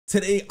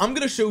Today I'm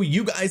going to show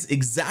you guys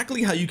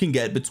exactly how you can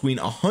get between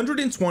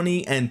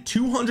 120 and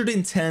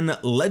 210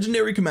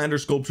 legendary commander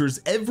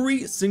sculptures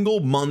every single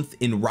month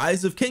in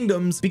Rise of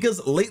Kingdoms,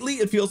 because lately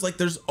it feels like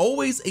there's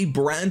always a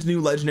brand new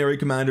legendary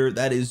commander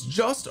that is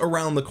just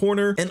around the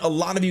corner, and a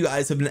lot of you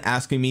guys have been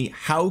asking me,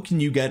 how can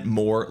you get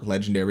more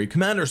legendary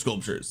commander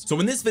sculptures? So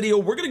in this video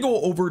we're going to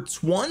go over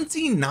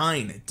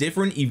 29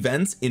 different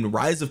events in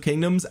Rise of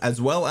Kingdoms,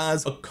 as well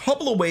as a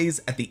couple of ways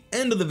at the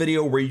end of the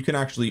video where you can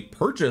actually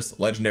purchase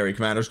legendary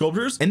commander sculptures.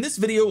 And this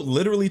video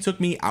literally took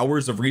me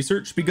hours of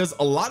research because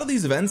a lot of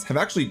these events have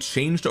actually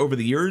changed over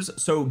the years,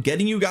 so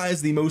getting you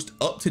guys the most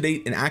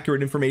up-to-date and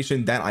accurate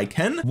information that I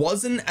can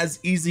wasn't as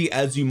easy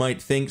as you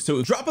might think.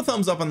 So drop a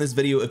thumbs up on this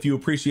video if you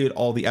appreciate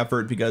all the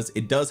effort, because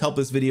it does help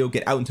this video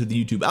get out into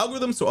the YouTube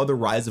algorithm so other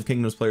Rise of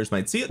Kingdoms players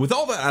might see it. With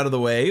all that out of the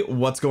way,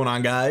 what's going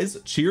on, guys?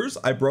 Cheers.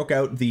 I broke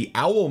out the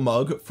owl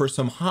mug for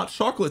some hot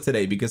chocolate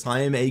today because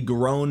I am a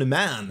grown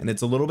man and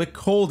it's a little bit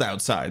cold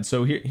outside,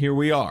 so here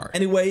we are.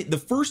 Anyway, the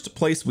first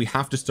place we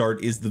have to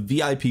start is the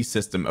VIP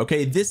system.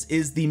 Okay, this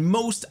is the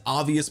most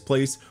obvious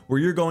place where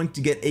you're going to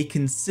get a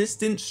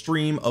consistent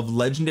stream of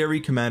legendary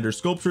commander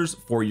sculptures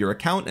for your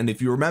account. And if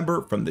you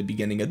remember from the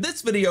beginning of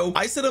this video,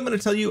 I said I'm going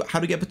to tell you how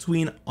to get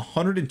between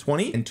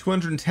 120 and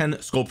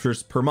 210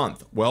 sculptures per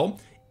month. Well,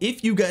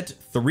 if you get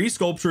 3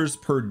 sculptures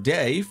per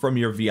day from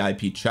your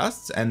VIP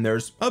chests, and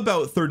there's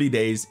about 30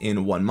 days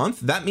in 1 month,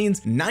 that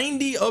means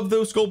 90 of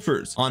those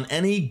sculptures on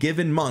any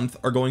given month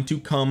are going to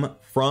come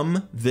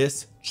from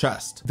this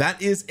chest.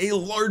 That is a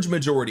large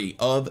majority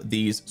of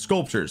these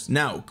sculptures.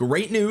 Now,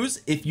 great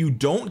news, if you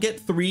don't get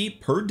 3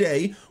 per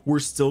day, we're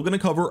still going to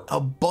cover a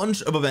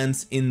bunch of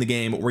events in the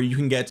game where you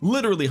can get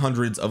literally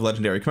hundreds of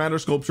legendary commander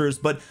sculptures.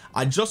 But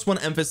I just want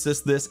to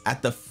emphasize this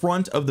at the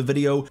front of the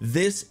video.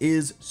 This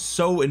is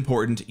so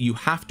important. You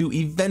have to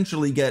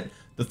eventually get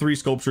the 3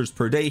 sculptures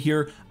per day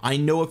here. I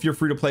know if you're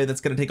free to play,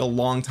 that's going to take a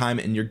long time,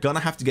 and you're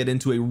gonna have to get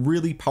into a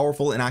really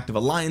powerful and active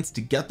alliance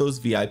to get those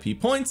VIP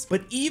points.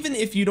 But even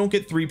if you don't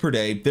get 3 per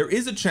day, there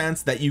is a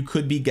chance that you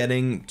could be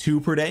getting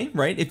 2 per day,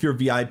 right? If you're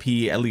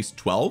VIP at least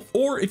 12,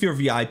 or if you're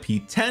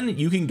VIP 10,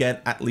 you can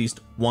get at least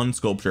 1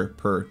 sculpture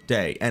per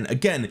day. And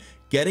again,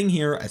 getting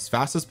here as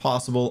fast as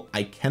possible.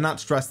 I cannot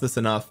stress this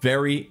enough.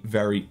 Very,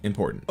 very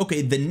important.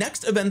 Okay, the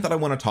next event that I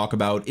want to talk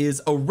about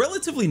is a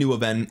relatively new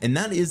event, and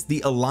that is the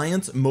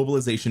Alliance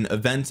Mobilization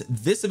event.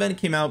 This event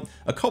came out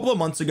a couple of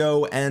months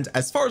ago, and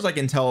as far as I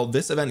can tell,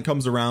 this event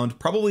comes around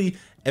probably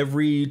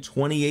every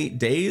 28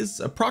 days,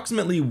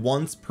 approximately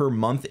once per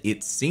month,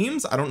 it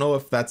seems. I don't know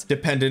if that's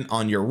dependent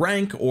on your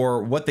rank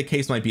or what the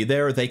case might be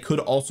there. They could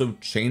also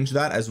change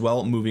that as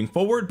well moving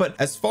forward, but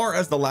as far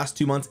as the last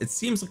 2 months, it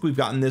seems like we've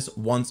gotten this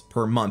once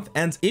per month.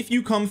 And if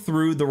you come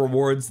through the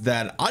rewards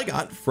that I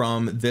got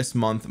from this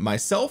month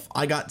myself,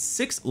 I got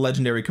 6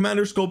 legendary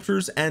commander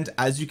sculptures, and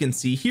as you can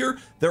see here,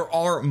 there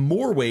are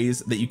more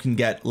ways that you can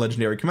get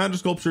legendary commander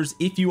sculptures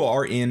if you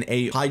are in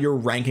a higher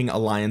ranking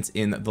alliance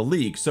in the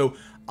league. So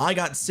I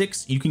got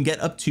 6. You can get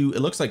up to, it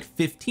looks like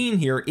 15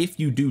 here if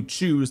you do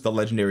choose the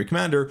legendary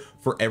commander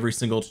for every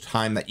single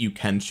time that you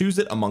can choose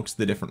it amongst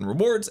the different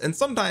rewards. And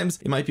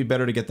sometimes it might be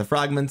better to get the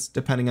fragments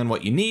depending on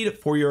what you need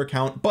for your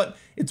account, but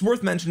it's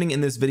worth mentioning in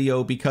this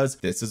video because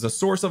this is a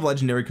source of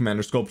legendary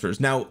commander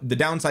sculptures. Now, the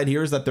downside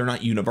here is that they're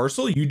not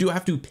universal. You do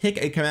have to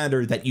pick a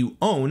commander that you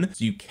own,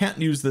 so you can't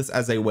use this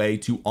as a way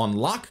to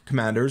unlock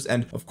commanders.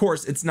 And of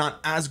course, it's not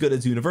as good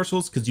as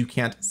universals because you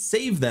can't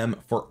save them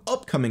for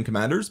upcoming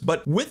commanders.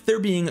 But with there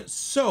being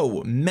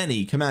so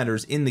many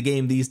commanders in the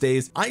game these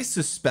days, I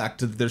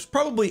suspect that there's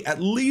probably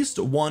at least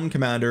 1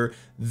 commander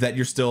that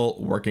you're still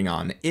working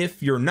on.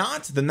 If you're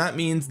not, then that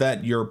means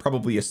that you're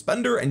probably a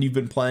spender and you've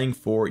been playing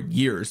for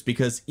years,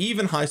 because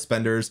even high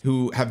spenders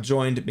who have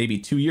joined maybe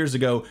 2 years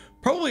ago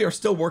probably are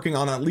still working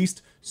on at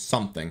least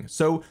something.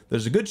 So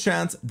there's a good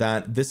chance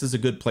that this is a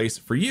good place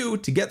for you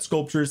to get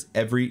sculptures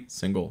every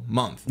single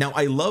month. Now,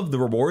 I love the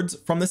rewards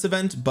from this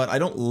event, but I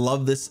don't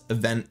love this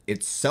event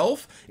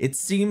itself. It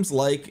seems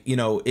like, you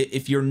know,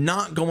 if you're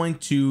not going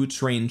to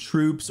train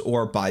troops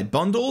or buy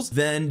bundles,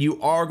 then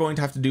you are going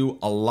to have to do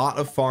a lot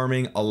of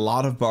farming, a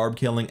lot of barb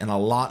killing, and a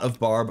lot of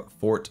barb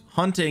fort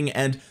hunting,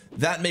 and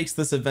that makes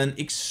this event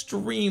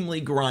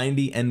extremely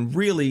grindy, and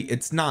really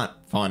it's not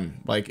fun.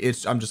 Like,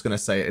 I'm just gonna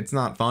say it's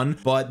not fun,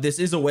 but this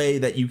is a way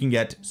that you can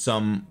get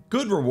some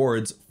good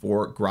rewards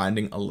for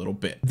grinding a little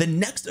bit. The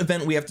next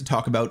event we have to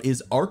talk about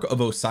is Ark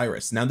of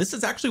Osiris. Now, this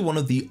is actually one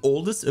of the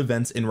oldest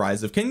events in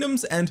Rise of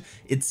Kingdoms, and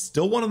it's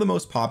still one of the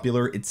most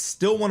popular, it's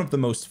still one of the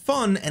most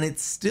fun, and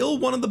it's still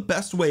one of the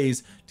best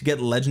ways to get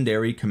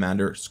legendary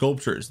commander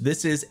sculptures.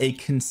 This is a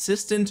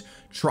consistent,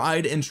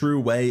 tried and true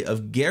way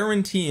of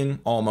guaranteeing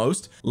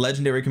almost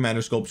legendary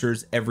commander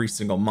sculptures every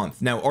single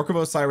month. Now, Ark of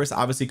Osiris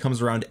obviously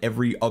comes around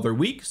every other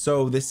week,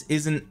 so this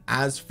isn't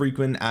as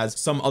frequent as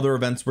some other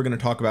events we're going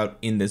to talk about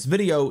in this this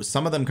video.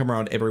 Some of them come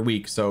around every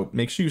week, so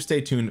make sure you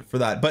stay tuned for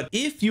that. But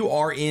if you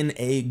are in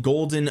a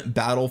golden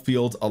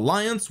battlefield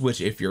alliance,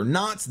 which if you're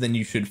not, then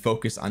you should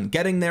focus on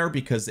getting there,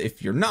 because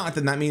if you're not,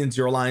 then that means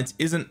your alliance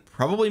isn't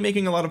probably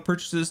making a lot of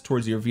purchases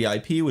towards your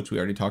VIP, which we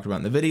already talked about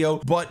in the video.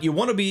 But you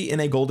want to be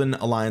in a golden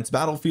alliance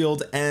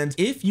battlefield, and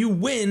if you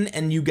win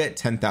and you get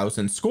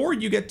 10,000 score,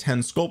 you get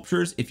 10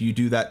 sculptures. If you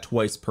do that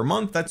twice per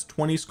month, that's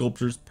 20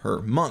 sculptures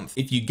per month.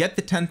 If you get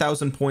the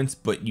 10,000 points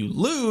but you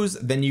lose,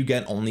 then you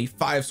get only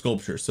 5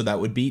 sculptures, so that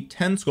would be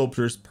 10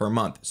 sculptures per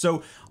month.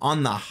 So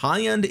on the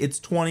high end it's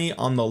 20,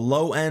 on the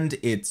low end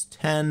it's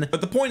 10,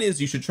 but the point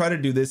is you should try to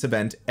do this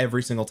event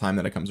every single time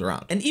that it comes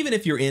around. And even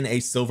if you're in a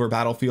silver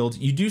battlefield,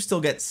 you do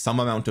still get some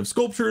amount of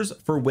sculptures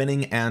for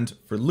winning and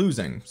for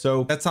losing,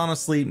 so that's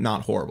honestly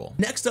not horrible.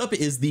 Next up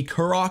is the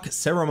Kurok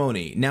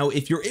ceremony. Now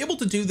if you're able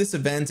to do this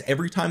event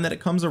every time that it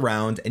comes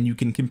around, and you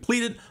can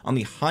complete it on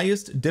the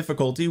highest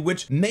difficulty,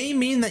 which may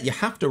mean that you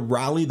have to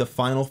rally the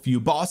final few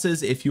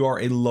bosses if you are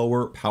a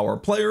lower power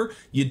player,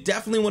 you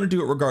definitely want to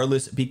do it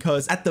regardless,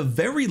 because at the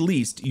very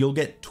least you'll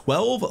get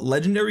 12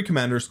 legendary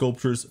commander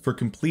sculptures for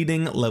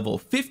completing level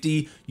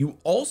 50. You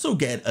also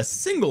get a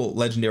single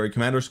legendary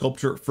commander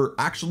sculpture for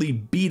actually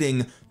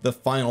beating the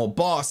final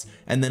boss,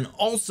 and then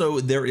also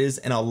there is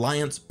an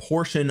alliance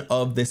portion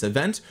of this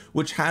event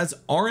which has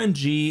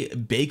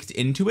RNG baked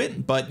into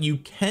it, but you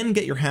can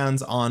get your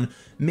hands on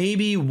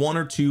maybe 1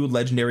 or 2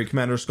 legendary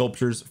commander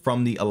sculptures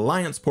from the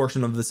alliance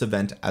portion of this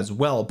event as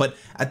well. But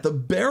at the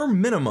bare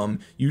minimum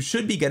you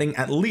should be getting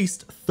at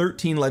least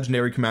 13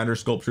 legendary commander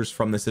sculptures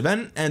from this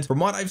event, and from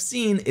what I've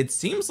seen it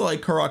seems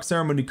like Kurok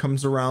ceremony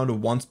comes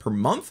around once per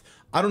month.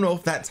 I don't know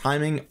if that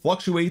timing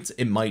fluctuates,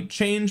 it might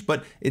change,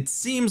 but it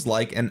seems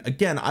like, and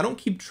again, I don't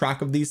keep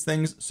track of these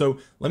things, so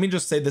let me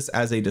just say this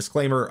as a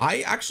disclaimer, I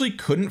actually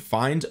couldn't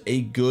find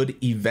a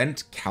good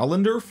event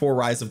calendar for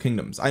Rise of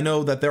Kingdoms. I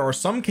know that there are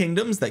some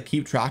kingdoms that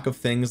keep track of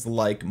things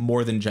like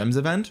More Than Gems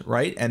event,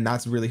 right? And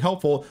that's really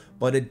helpful,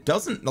 but it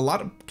doesn't, a lot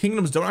of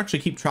kingdoms don't actually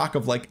keep track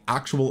of like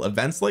actual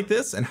events like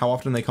this and how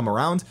often they come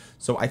around.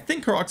 So I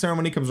think Kurok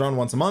ceremony comes around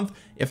once a month.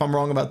 If I'm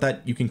wrong about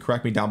that, you can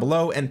correct me down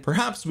below, and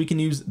perhaps we can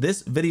use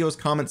this video's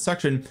comment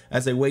section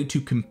as a way to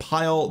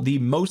compile the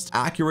most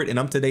accurate and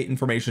up-to-date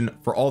information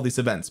for all these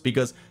events,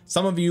 because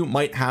some of you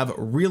might have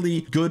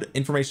really good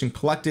information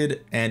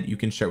collected and you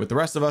can share it with the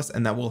rest of us,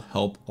 and that will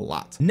help a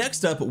lot.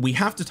 Next up, we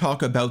have to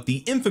talk about the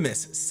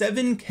infamous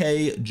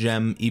 7k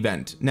gem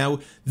event. Now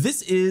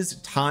this is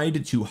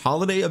tied to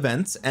holiday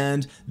events,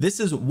 and this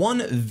is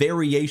one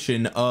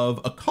variation of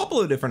a couple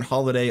of different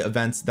holiday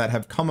events that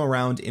have come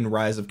around in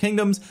Rise of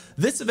Kingdoms.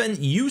 This event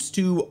used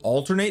to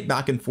alternate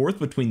back and forth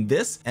between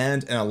this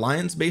and an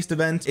alliance based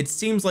event. It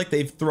seems like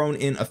they've thrown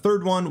in a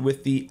third one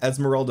with the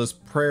Esmeralda's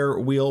prayer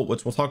wheel,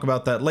 which we'll talk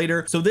about that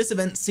later. So this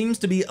event seems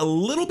to be a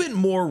little bit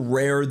more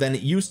rare than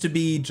it used to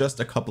be just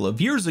a couple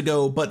of years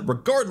ago, but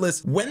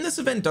regardless, when this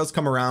event does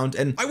come around,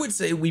 and I would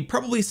say we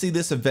probably see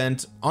this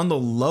event on the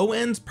low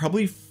end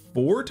probably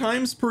 4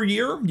 times per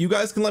year. You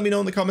guys can let me know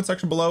in the comment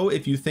section below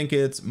if you think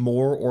it's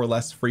more or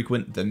less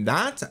frequent than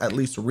that, at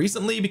least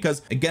recently,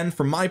 because again,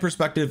 from my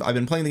perspective, I've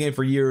been playing the game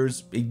for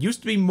years. It used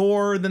to be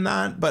more than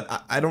that,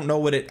 but I don't know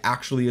what it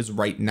actually is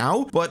right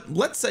now, but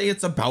let's say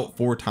it's about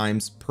 4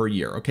 times per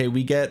year. Okay,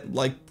 we get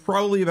like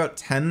probably about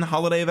 10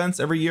 holiday events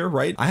every year,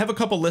 right? I have a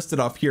couple listed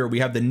off here. We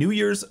have the New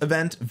Year's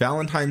event,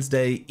 Valentine's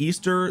Day,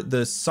 Easter,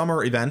 the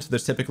summer event.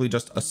 There's typically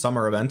just a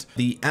summer event,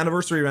 the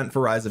anniversary event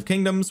for Rise of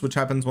Kingdoms, which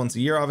happens once a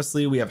year.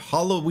 Obviously we have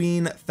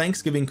Halloween,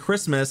 Thanksgiving,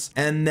 Christmas,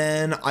 and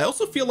then I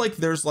also feel like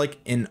there's like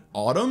an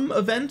autumn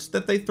event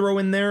that they throw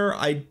in there.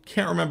 I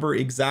can't remember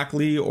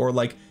exactly, or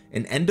like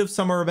an end of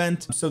summer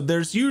event. So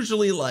there's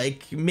usually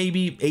like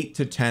maybe 8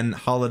 to 10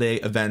 holiday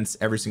events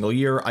every single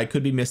year. I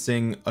could be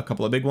missing a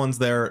couple of big ones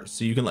there,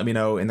 so you can let me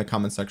know in the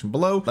comment section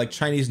below. Like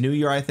Chinese New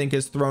Year I think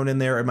is thrown in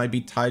there. It might be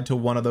tied to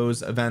one of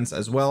those events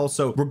as well.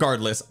 So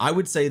regardless, I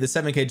would say the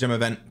 7k gem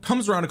event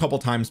comes around a couple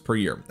times per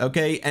year.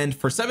 Okay, and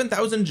for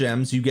 7,000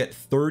 gems you get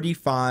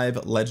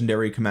 35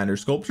 legendary commander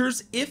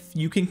sculptures if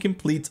you can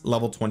complete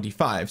level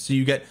 25. So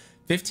you get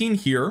 15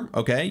 here.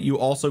 Okay, you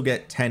also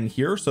get 10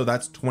 here, so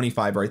that's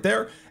 25 right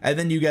there, and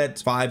then you get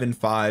 5 and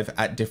 5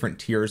 at different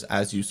tiers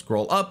as you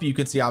scroll up. You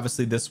can see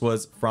obviously this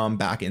was from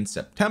back in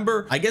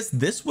September. I guess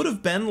this would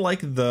have been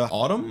like the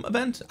autumn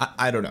event.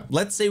 I don't know.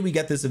 Let's say we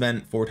get this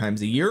event 4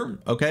 times a year,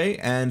 okay,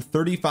 and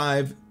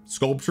 35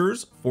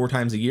 sculptures 4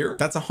 times a year.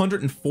 That's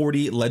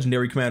 140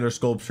 legendary commander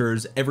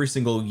sculptures every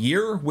single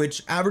year,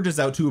 which averages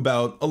out to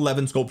about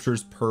 11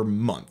 sculptures per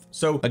month.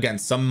 So again,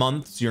 some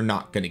months you're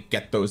not going to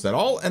get those at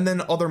all, and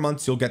then other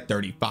months you'll get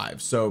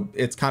 35. So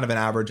it's kind of an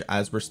average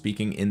as we're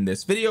speaking in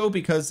this video,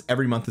 because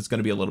every month is going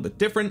to be a little bit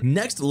different.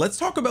 Next, let's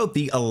talk about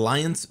the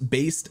alliance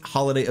based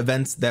holiday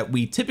events that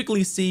we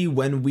typically see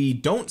when we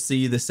don't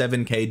see the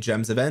 7k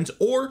gems event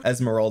or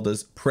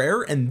Esmeralda's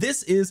prayer. And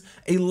this is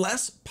a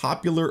less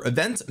popular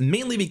event,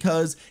 mainly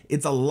because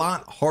it's a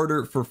lot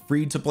harder for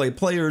free to play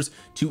players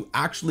to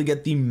actually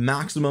get the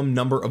maximum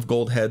number of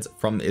gold heads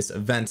from this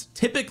event.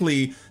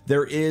 Typically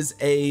there is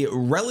a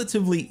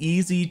relatively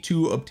easy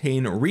to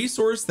obtain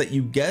resource that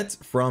you get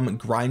from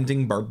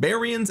grinding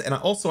barbarians, and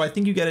also I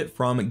think you get it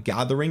from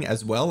gathering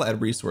as well at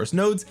resource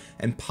nodes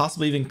and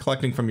possibly even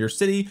collecting from your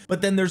city.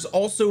 But then there's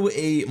also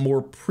a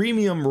more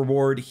premium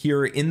reward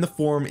here in the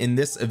form in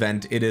this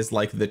event. It is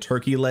like the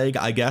turkey leg,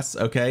 I guess.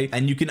 Okay,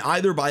 and you can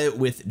either buy it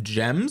with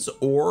gems,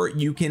 or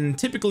you can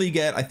typically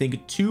get, I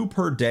think, 2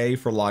 per day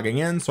for logging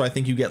in. So I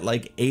think you get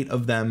like 8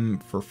 of them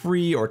for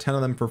free or 10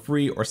 of them for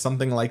free or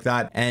something like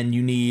that, and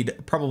you need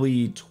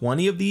probably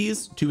 20 of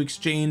these to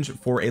exchange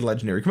for a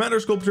legendary commander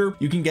sculpture.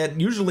 You can get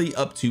usually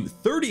up to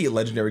 30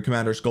 legendary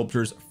commander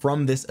sculptures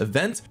from this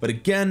event, but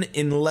again,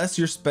 unless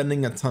you're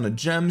spending a ton of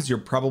gems, you're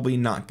probably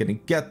not going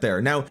to get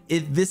there. Now,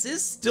 this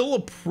is still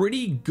a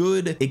pretty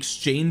good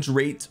exchange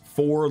rate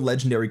for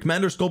legendary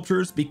commander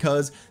sculptures,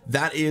 because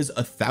that is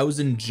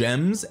 1,000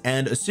 gems,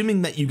 and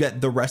assuming that you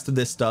get the rest of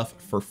this stuff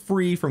for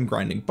free from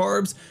grinding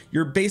barbs,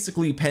 you're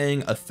basically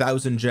paying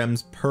 1,000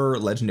 gems per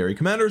legendary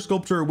commander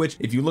sculpture, which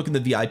if you look in the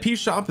VIP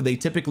shop, they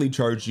typically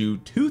charge you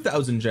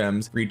 2,000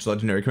 gems for each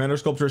legendary commander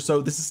sculpture.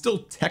 So this is still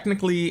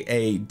technically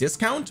a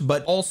discount,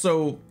 but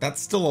also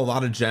that's still a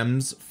lot of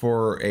gems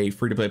for a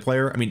free-to-play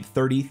player. I mean,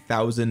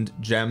 30,000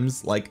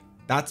 gems, like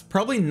that's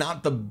probably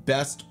not the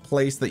best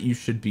place that you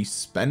should be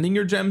spending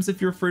your gems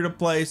if you're free to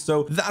play.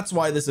 So that's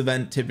why this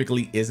event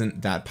typically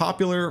isn't that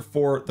popular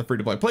for the free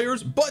to play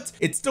players, but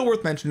it's still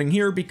worth mentioning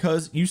here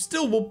because you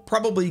still will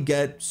probably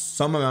get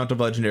some amount of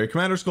legendary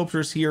commander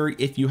sculptures here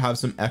if you have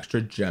some extra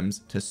gems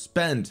to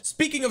spend.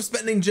 Speaking of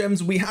spending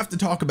gems, we have to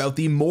talk about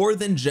the More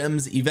Than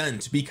Gems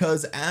event,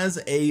 because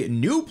as a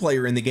new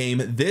player in the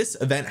game, this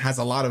event has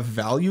a lot of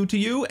value to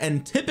you,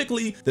 and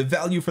typically the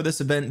value for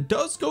this event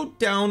does go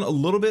down a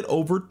little bit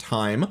over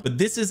time. But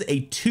this is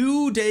a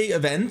 2-day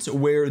event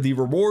where the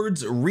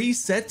rewards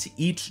reset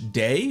each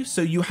day,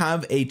 so you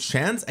have a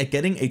chance at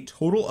getting a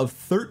total of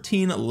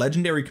 13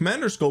 legendary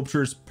commander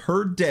sculptures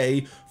per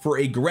day for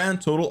a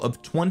grand total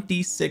of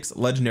 26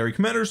 legendary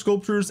commander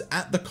sculptures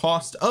at the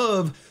cost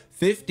of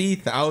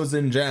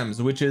 50,000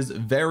 gems, which is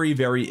very,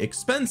 very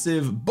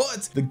expensive.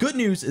 But the good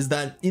news is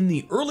that in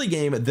the early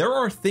game, there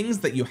are things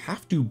that you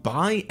have to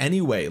buy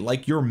anyway,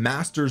 like your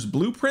master's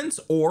blueprints,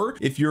 or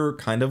if you're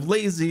kind of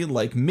lazy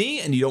like me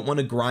and you don't want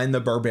to grind the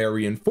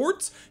barbarian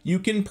forts, you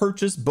can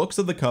purchase books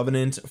of the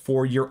covenant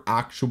for your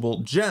actual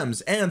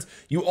gems. And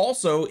you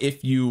also,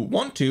 if you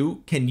want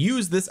to, can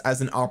use this as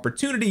an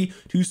opportunity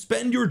to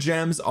spend your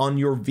gems on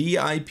your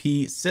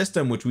VIP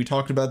system, which we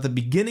talked about at the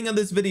beginning of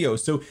this video.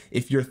 So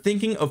if you're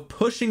thinking of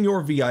pushing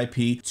your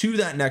VIP to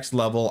that next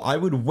level, I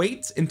would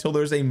wait until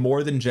there's a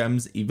More Than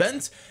Gems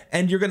event,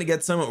 and you're going to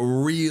get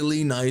some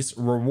really nice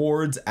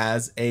rewards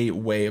as a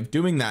way of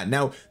doing that.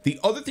 Now, the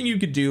other thing you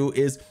could do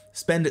is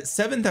spend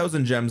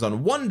 7,000 gems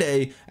on one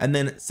day and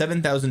then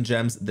 7,000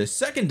 gems the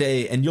second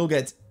day, and you'll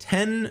get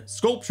 10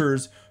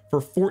 sculptures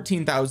for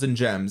 14,000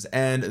 gems,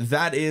 and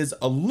that is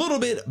a little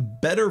bit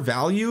better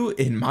value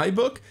in my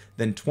book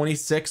than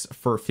 26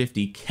 for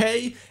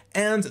 50k.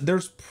 And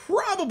there's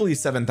probably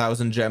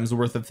 7,000 gems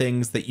worth of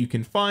things that you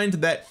can find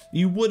that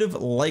you would have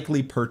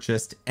likely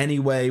purchased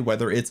anyway,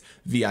 whether it's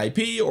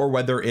VIP or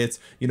whether it's,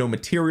 you know,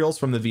 materials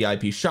from the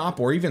VIP shop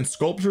or even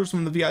sculptures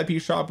from the VIP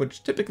shop,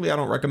 which typically I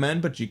don't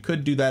recommend, but you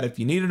could do that if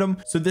you needed them.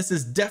 So this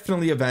is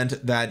definitely an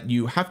event that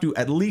you have to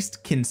at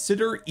least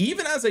consider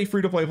even as a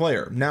free-to-play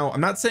player. Now,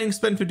 I'm not saying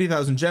spend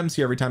 50,000 gems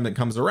here every time that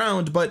comes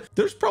around, but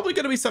there's probably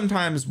going to be some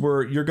times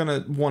where you're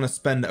going to want to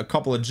spend a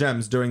couple of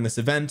gems during this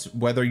event,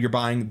 whether you're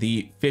buying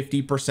the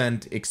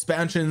 50%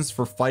 expansions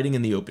for fighting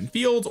in the open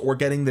field or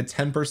getting the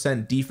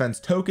 10% defense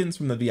tokens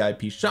from the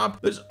VIP shop.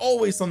 There's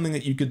always something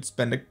that you could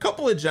spend a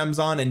couple of gems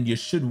on, and you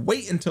should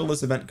wait until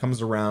this event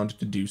comes around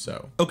to do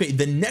so. Okay,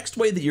 the next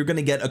way that you're going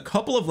to get a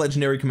couple of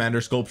legendary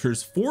commander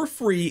sculptures for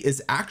free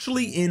is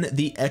actually in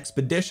the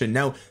expedition.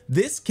 Now,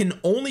 this can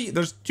only,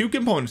 there's 2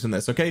 components in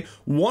this. Okay,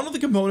 one of the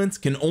components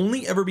can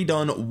only ever be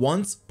done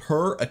once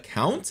per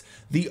account.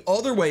 The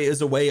other way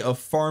is a way of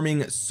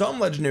farming some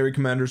legendary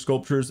commander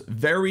sculptures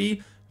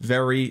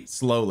very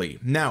slowly.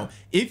 Now,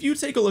 if you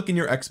take a look in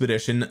your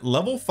expedition,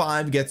 level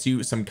 5 gets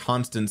you some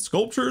constant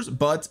sculptures,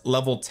 but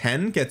level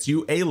 10 gets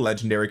you a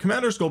legendary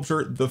commander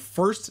sculpture the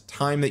first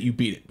time that you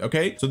beat it.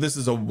 Okay, so this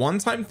is a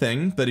one-time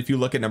thing, but if you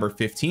look at number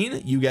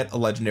 15, you get a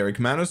legendary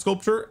commander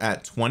sculpture.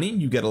 At 20,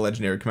 you get a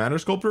legendary commander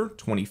sculpture.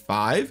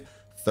 25,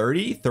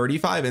 30,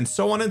 35, and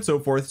so on and so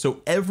forth.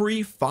 So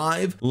every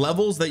 5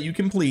 levels that you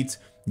complete,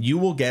 you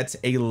will get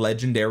a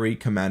legendary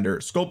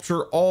commander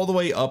sculpture all the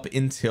way up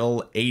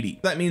until 80.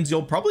 That means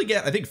you'll probably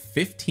get, I think,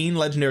 15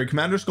 legendary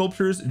commander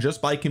sculptures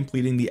just by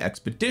completing the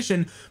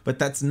expedition. But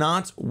that's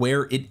not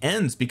where it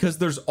ends, because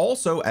there's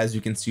also, as you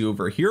can see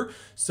over here,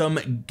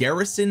 some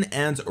garrison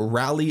and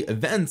rally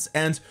events.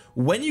 And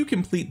when you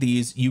complete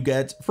these, you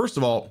get, first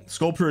of all,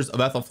 sculptures of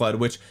Ethelfled,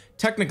 which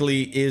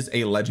technically is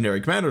a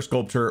legendary commander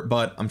sculpture,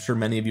 but I'm sure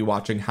many of you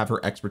watching have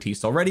her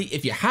expertise already.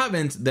 If you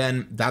haven't,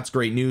 then that's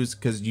great news,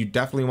 because you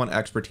definitely want to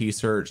expertise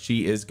her.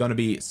 She is going to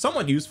be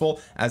somewhat useful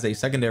as a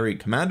secondary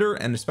commander,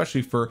 and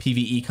especially for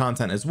PvE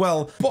content as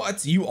well.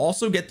 But you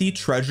also get the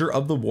treasure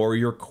of the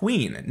warrior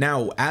queen.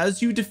 Now,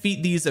 as you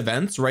defeat these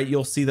events, right,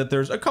 you'll see that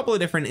there's a couple of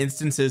different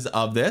instances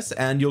of this,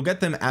 and you'll get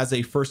them as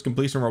a first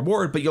completion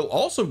reward, but you'll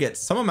also get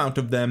some amount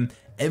of them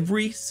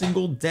every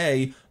single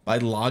day by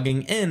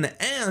logging in.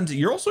 And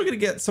you're also going to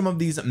get some of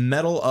these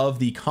Medal of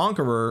the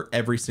Conqueror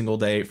every single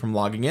day from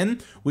logging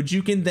in, which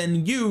you can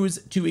then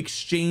use to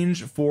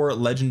exchange for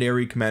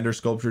legendary commander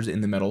sculptures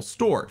in the medal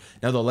store.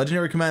 Now, the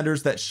legendary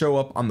commanders that show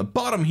up on the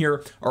bottom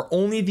here are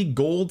only the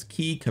gold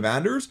key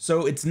commanders,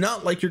 so it's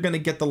not like you're going to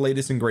get the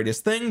latest and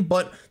greatest thing,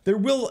 but there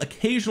will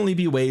occasionally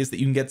be ways that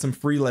you can get some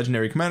free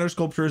legendary commander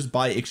sculptures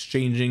by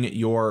exchanging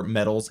your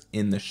medals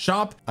in the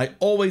shop. I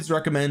always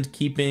recommend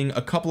keeping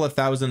a couple of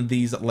thousand of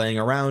these laying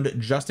around,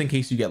 just in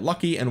case you get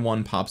lucky and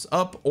one pops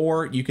up,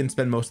 or you can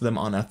spend most of them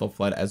on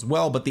Ethelfled as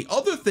well. But the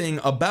other thing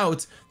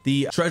about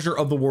the treasure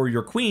of the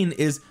warrior queen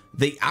is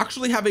they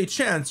actually have a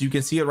chance, you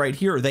can see it right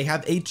here, they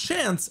have a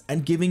chance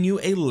at giving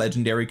you a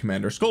legendary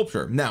commander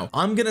sculpture. Now,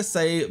 I'm gonna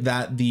say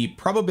that the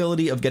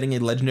probability of getting a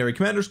legendary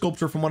commander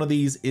sculpture from one of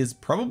these is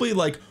probably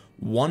like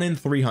 1 in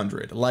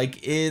 300.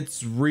 Like,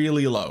 it's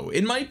really low.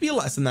 It might be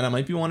less than that, it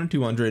might be 1 in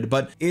 200,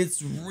 but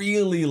it's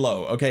really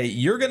low. Okay,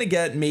 you're gonna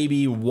get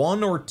maybe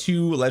 1 or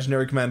 2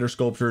 legendary commander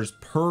sculptures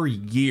per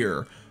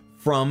year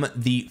from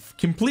the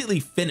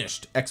completely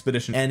finished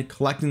expedition, and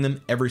collecting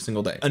them every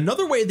single day.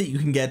 Another way that you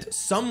can get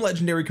some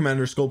legendary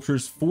commander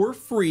sculptures for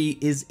free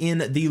is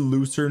in the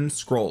Lucerne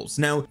Scrolls.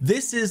 Now,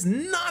 this is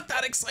not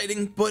that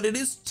exciting, but it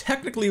is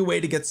technically a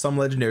way to get some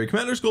legendary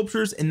commander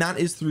sculptures, and that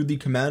is through the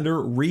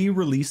commander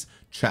re-release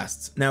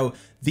chests. Now,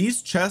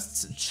 these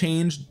chests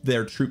changed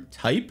their troop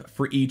type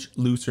for each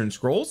Lucerne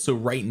Scroll. So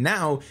right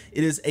now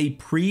it is a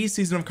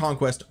pre-Season of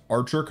Conquest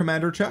archer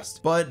commander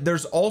chest, but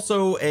there's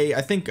also a,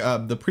 I think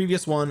the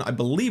previous one I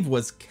believe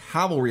was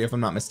cavalry, if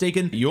I'm not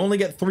mistaken. You only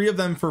get 3 of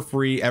them for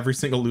free every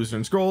single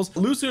Lucerne Scrolls.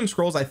 Lucerne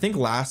Scrolls I think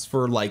last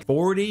for like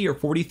 40 or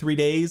 43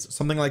 days,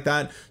 something like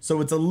that.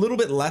 So it's a little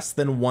bit less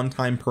than 1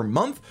 time per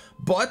month.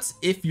 But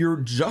if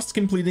you're just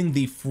completing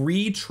the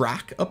free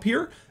track up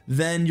here,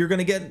 then you're going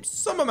to get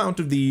some amount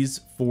of these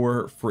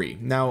for free.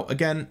 Now,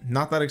 again,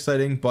 not that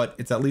exciting, but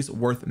it's at least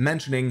worth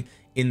mentioning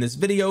in this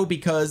video,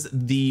 because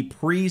the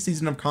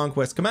pre-Season of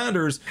Conquest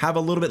commanders have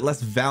a little bit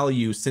less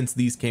value since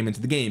these came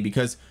into the game,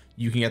 because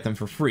you can get them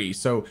for free.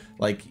 So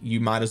like, you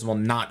might as well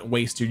not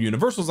waste your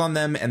universals on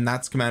them, and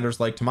that's commanders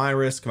like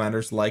Tomyris,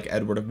 commanders like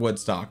Edward of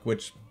Woodstock,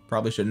 which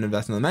probably shouldn't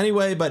invest in them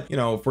anyway. But you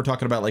know, if we're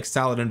talking about like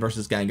Saladin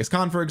versus Genghis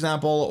Khan, for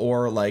example,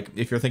 or like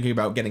if you're thinking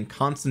about getting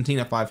Constantine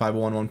at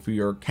 5511 for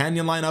your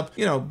Canyon lineup,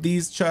 you know,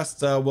 these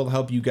chests will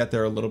help you get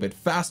there a little bit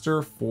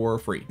faster for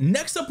free.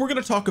 Next up, we're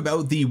going to talk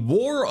about the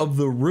War of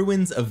the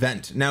Ruins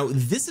event. Now,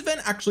 this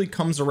event actually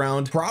comes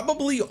around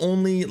probably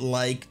only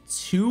like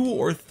 2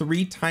 or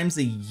 3 times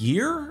a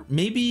year,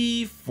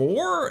 maybe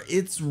 4.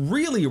 It's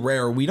really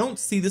rare. We don't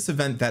see this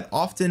event that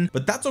often,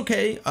 but that's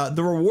okay.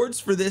 The rewards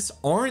for this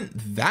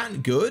aren't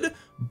that good,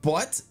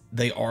 but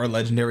they are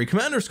legendary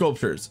commander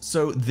sculptures.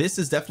 So this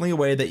is definitely a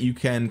way that you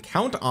can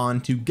count on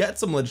to get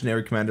some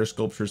legendary commander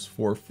sculptures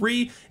for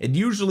free. It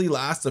usually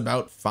lasts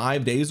about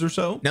 5 days or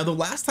so. Now, the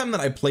last time that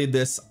I played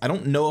this, I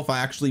don't know if I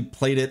actually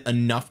played it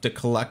enough to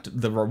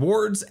collect the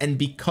rewards, and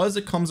because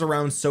it comes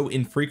around so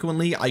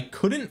infrequently, I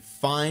couldn't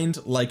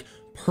find like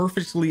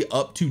perfectly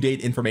up-to-date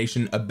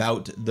information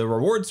about the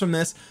rewards from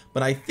this,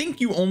 but I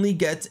think you only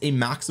get a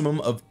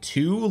maximum of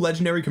 2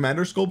 legendary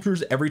commander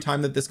sculptures every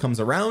time that this comes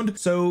around.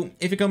 So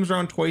if it comes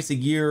around twice a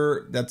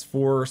year, that's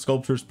 4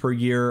 sculptures per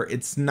year.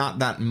 It's not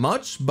that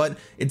much, but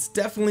it's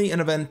definitely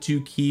an event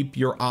to keep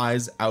your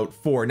eyes out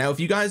for. Now, if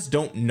you guys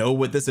don't know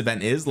what this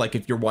event is, like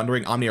if you're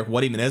wondering, Omniarch,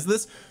 what even is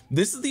this?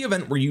 This is the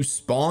event where you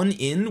spawn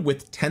in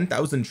with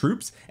 10,000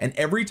 troops, and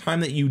every time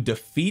that you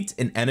defeat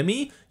an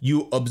enemy,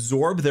 you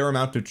absorb their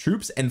amount of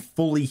troops and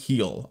fully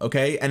heal.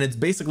 Okay, and it's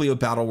basically a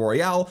battle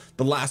royale.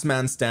 The last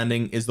man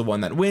standing is the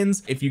one that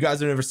wins. If you guys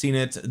have never seen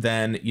it,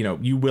 then you know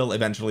you will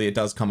eventually. It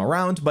does come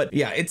around, but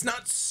yeah, it's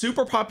not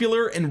super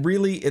popular, and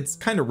really it's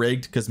kind of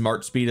rigged, because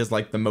march speed is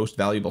like the most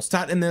valuable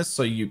stat in this.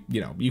 So you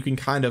know you can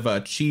kind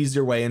of cheese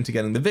your way into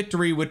getting the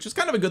victory, which is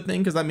kind of a good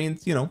thing, because that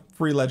means, you know,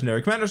 free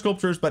legendary commander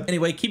sculptures. But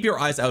anyway, keep your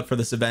eyes out for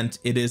this event.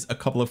 It is a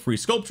couple of free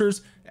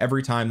sculptures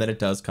every time that it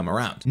does come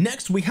around.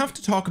 Next, we have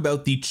to talk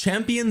about the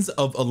Champions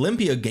of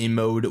Olympia game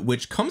mode,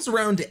 which comes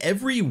around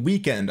every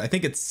weekend. I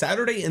think it's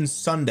Saturday and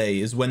Sunday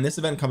is when this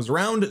event comes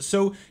around.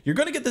 So you're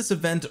going to get this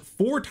event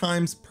 4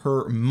 times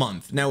per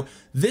month. Now,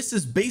 this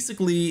is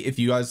basically, if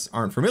you guys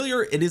aren't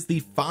familiar, it is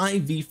the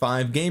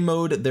 5v5 game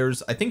mode.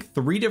 There's, I think,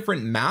 3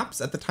 different maps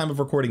at the time of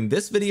recording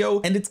this video,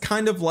 and it's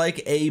kind of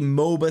like a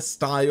MOBA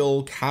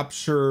style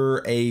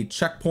capture a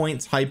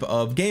checkpoint type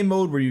of game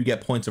mode where you get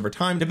points over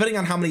time, depending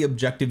on how many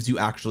objectives you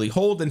actually actually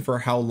hold and for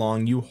how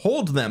long you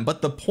hold them.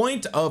 But the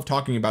point of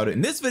talking about it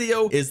in this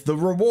video is the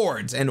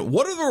rewards. And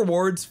what are the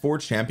rewards for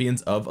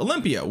Champions of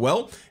Olympia?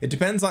 Well, it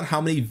depends on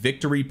how many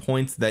victory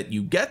points that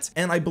you get,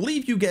 and I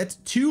believe you get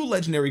 2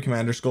 legendary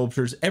commander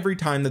sculptures every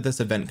time that this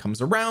event comes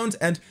around.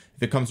 And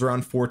if it comes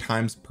around 4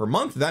 times per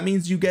month, that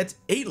means you get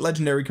 8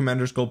 legendary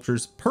commander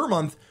sculptures per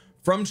month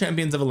from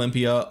Champions of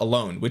Olympia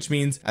alone, which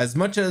means as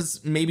much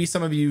as maybe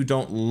some of you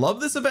don't love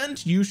this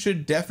event, you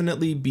should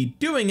definitely be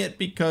doing it,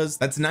 because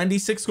that's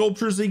 96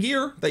 sculptures a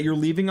year that you're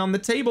leaving on the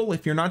table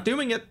if you're not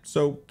doing it.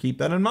 So keep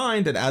that in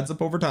mind. It adds up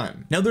over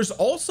time. Now there's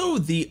also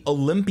the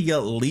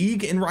Olympia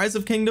League in Rise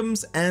of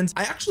Kingdoms, and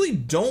I actually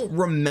don't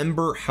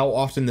remember how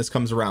often this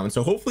comes around,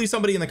 so hopefully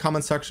somebody in the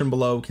comment section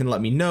below can let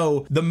me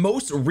know. The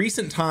most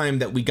recent time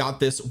that we got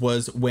this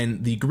was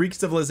when the Greek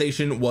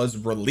civilization was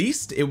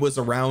released. It was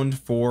around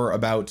for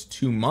about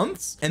 2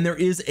 months, and there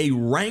is a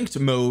ranked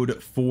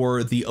mode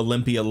for the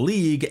Olympia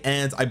League,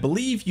 and I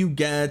believe you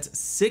get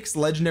 6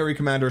 legendary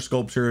commander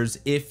sculptures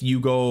if you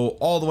go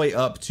all the way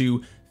up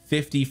to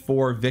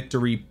 54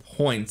 victory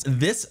points.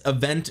 This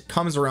event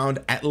comes around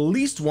at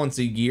least once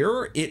a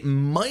year. It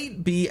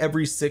might be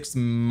every 6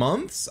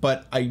 months,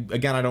 but I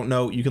don't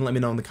know. You can let me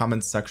know in the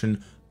comments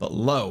section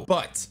below.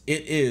 But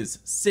it is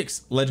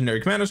 6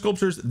 legendary commander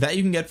sculptures that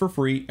you can get for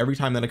free every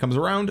time that it comes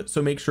around,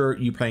 so make sure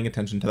you're paying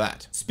attention to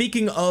that.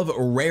 Speaking of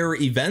rare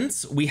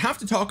events, we have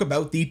to talk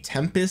about the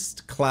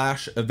Tempest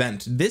Clash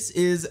event. This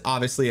is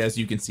obviously, as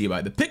you can see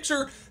by the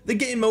picture, the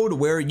game mode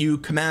where you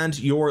command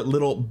your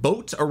little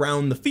boat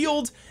around the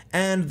field,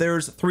 and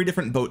there's 3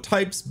 different boat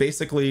types,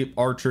 basically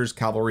archers,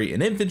 cavalry,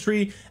 and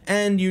infantry,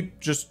 and you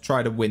just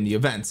try to win the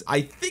events. I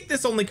think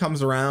this only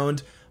comes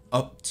around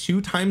up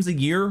 2 times a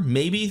year,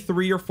 maybe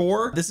 3 or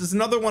 4. This is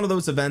another one of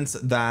those events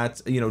that,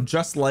 you know,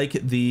 just like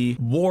the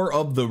War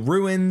of the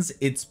Ruins,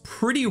 it's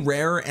pretty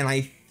rare, and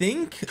I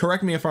think,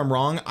 correct me if I'm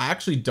wrong, I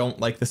actually don't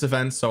like this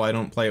event, so I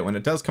don't play it when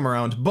it does come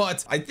around,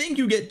 but I think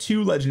you get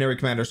 2 legendary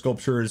commander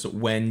sculptures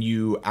when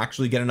you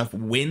actually get enough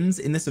wins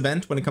in this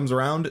event when it comes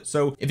around.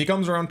 So if it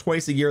comes around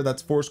twice a year,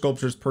 that's 4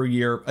 sculptures per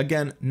year.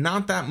 Again,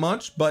 not that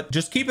much, but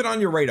just keep it on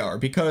your radar,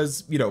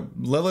 because, you know,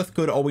 Lilith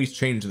could always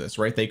change this,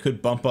 right? They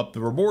could bump up the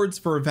rewards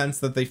for events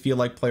that they feel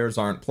like players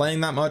aren't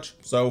playing that much.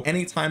 So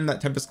anytime that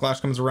Tempest Clash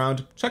comes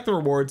around, check the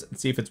rewards and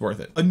see if it's worth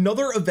it.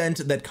 Another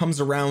event that comes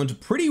around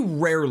pretty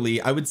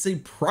rarely, I would say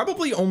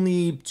probably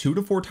only 2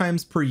 to 4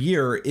 times per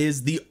year,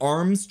 is the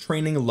Arms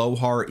Training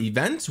Lohar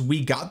event.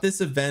 We got this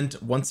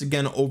event once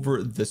again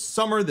over the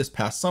summer, this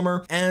past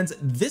summer, and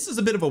this is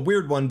a bit of a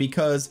weird one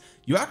because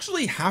you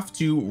actually have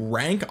to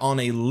rank on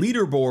a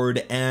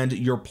leaderboard, and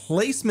your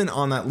placement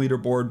on that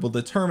leaderboard will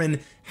determine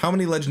how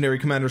many legendary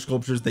commander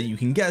sculptures that you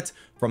can get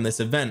from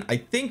this event. I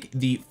think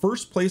the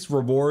first place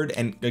reward,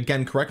 and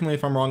again, correct me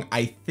if I'm wrong,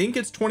 I think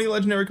it's 20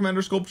 legendary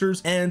commander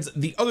sculptures. And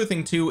the other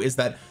thing too is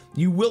that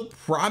you will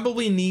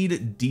probably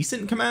need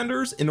decent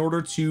commanders in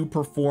order to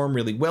perform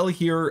really well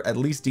here, at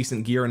least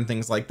decent gear and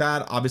things like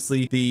that.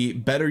 Obviously, the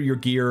better your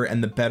gear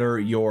and the better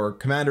your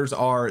commanders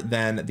are,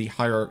 then the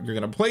higher you're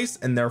going to place,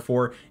 and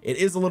therefore it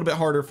is a little bit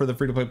harder for the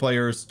free-to-play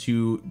players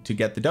to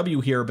get the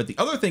W here. But the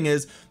other thing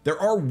is, there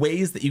are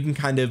ways that you can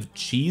kind of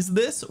cheese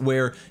this,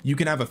 where you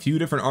can have a few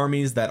different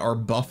armies that are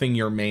buffing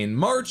your main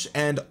march,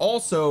 and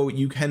also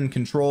you can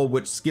control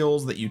which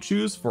skills that you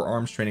choose for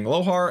Arms Training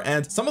Lohar.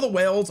 And some of the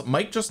whales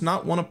might just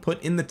not want to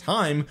put in the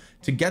time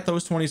to get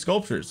those 20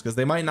 sculptures, because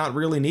they might not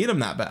really need them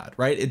that bad,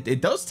 right?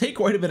 It does take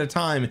quite a bit of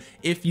time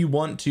if you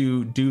want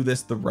to do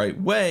this the right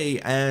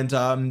way, and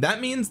that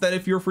means that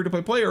if you're a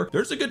free-to-play player,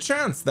 there's a good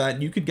chance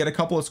that you could get a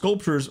couple of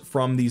sculptures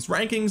from these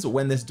rankings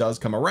when this does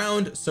come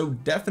around. So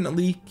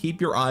definitely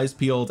keep your eyes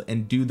peeled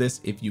and do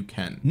this if you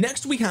can.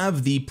 Next, we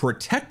have the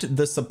Protect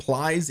the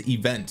Supplies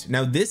event.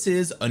 Now this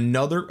is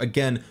another,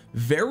 again,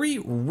 very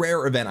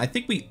rare event. I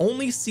think we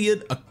only see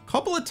it a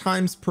couple of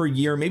times per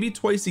year, maybe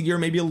twice a year,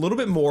 maybe a little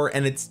bit more,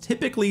 and it's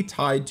typically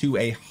tied to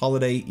a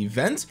holiday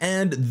event.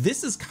 And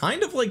this is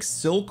kind of like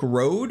Silk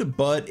Road,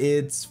 but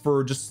it's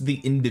for just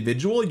the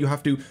individual. You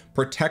have to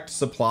protect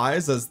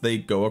supplies as they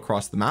go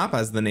across the map,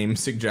 as the name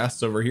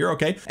suggests over here.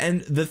 Okay,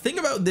 and the thing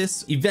about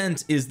this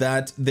event is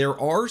that there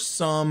are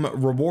some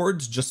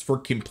rewards just for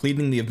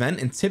completing the event,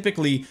 and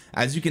typically,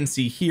 as you can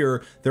see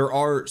here, there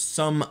are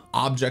some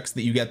objects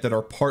that you get that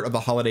are part of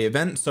the holiday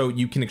event, so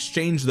you can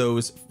exchange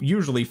those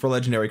usually for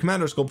legendary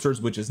commander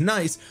sculptures, which is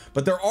nice.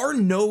 But there are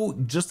no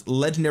just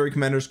legendary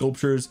commander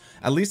sculptures,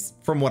 at least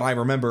from what I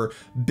remember,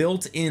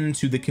 built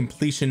into the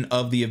completion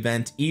of the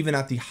event, even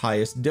at the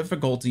highest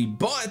difficulty.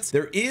 But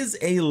there is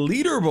a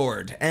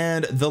leaderboard,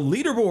 and the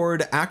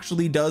leaderboard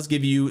actually does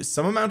give you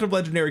some amount of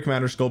legendary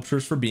commander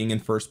sculptures for being in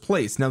first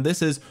place. Now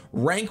this is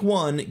rank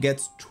 1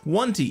 gets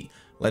 20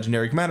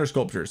 legendary commander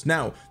sculptures.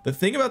 Now the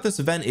thing about this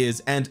event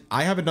is, and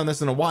I haven't done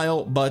this in a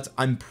while, but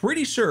I'm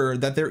pretty sure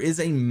that there is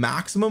a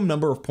maximum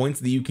number of points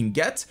that you can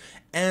get,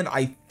 and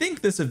I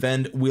think this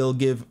event will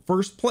give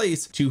first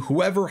place to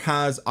whoever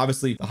has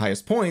obviously the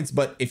highest points.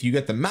 But if you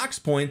get the max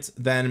points,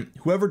 then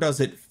whoever does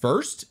it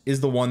first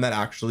is the one that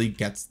actually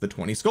gets the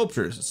 20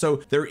 sculptures.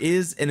 So there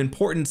is an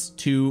importance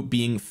to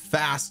being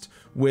fast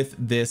with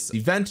this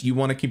event. You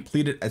want to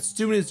complete it as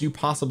soon as you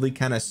possibly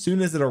can, as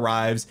soon as it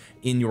arrives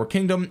in your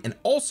kingdom. And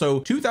also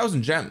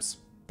 2,000 gems.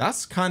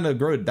 That's kind of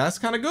good. That's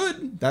kind of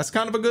good. That's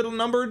kind of a good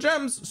number of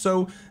gems.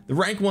 So the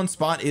rank 1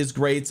 spot is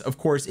great. Of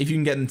course, if you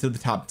can get into the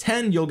top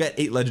 10, you'll get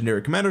 8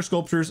 legendary commander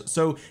sculptures.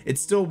 So it's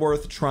still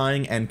worth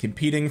trying and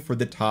competing for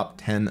the top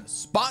 10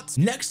 spots.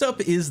 Next up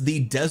is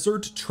the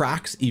Desert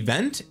Tracks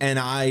event. And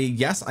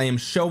yes, I am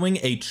showing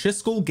a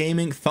Chiskel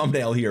Gaming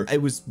thumbnail here.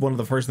 It was one of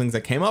the first things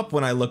that came up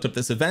when I looked up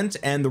this event.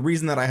 And the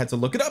reason that I had to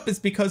look it up is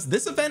because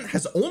this event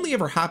has only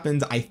ever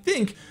happened, I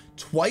think,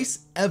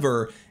 twice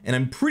ever, and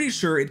I'm pretty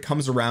sure it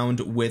comes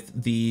around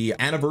with the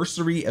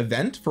anniversary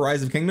event for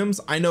Rise of Kingdoms.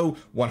 I know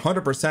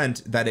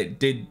 100% that it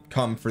did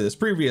come for this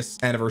previous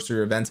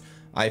anniversary event.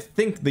 I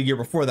think the year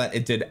before that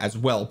it did as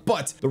well.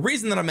 But the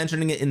reason that I'm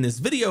mentioning it in this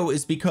video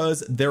is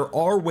because there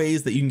are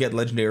ways that you can get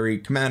legendary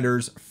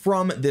commanders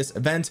from this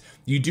event.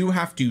 You do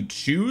have to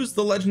choose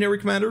the legendary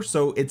commander,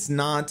 so it's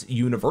not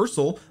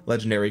universal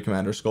legendary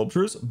commander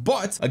sculptures.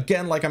 But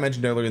again, like I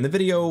mentioned earlier in the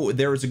video,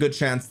 there is a good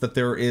chance that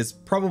there is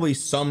probably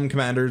some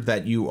commander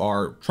that you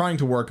are trying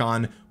to work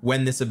on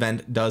when this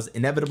event does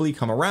inevitably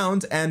come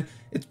around, and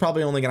it's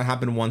probably only going to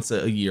happen once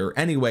a year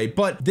anyway.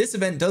 But this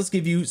event does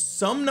give you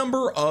some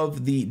number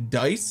of the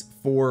dice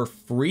for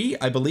free,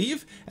 I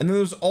believe, and then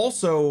there's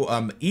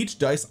also each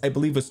dice, I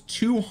believe, was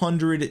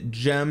 200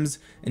 gems,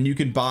 and you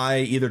could buy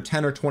either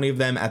 10 or 20 of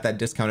them at that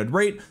discounted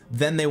rate.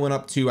 Then they went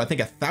up to, I think,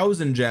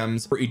 1,000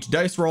 gems for each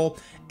dice roll,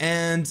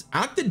 and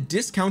at the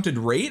discounted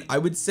rate, I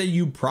would say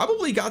you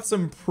probably got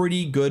some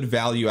pretty good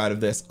value out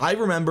of this. I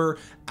remember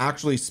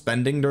actually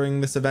spending during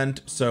this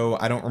event, so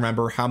I don't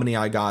remember how many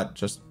I got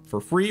just for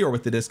free or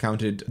with the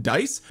discounted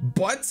dice,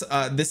 but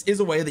this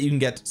is a way that you can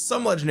get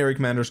some legendary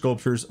commander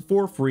sculptures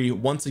for free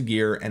once a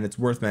year, and it's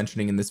worth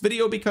mentioning in this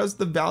video because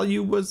the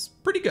value was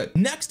pretty good.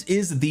 Next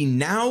is the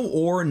Now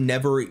or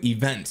Never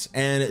event,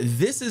 and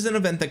this is an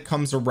event that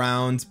comes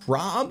around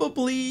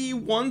probably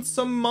once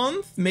a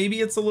month. Maybe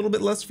it's a little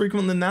bit less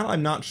frequent than that,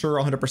 I'm not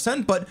sure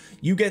 100%, but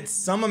you get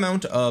some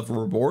amount of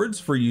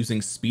rewards for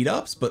using speed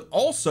ups, but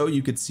also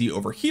you could see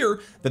over here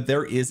that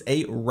there is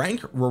a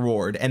rank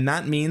reward, and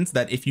that means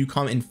that if you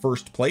come in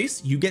first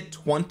place, you get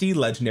 20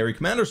 legendary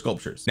commander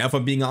sculptures. Now, if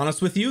I'm being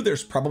honest with you,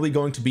 there's probably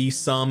going to be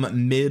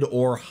some mid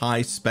or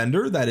high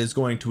spender that is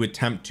going to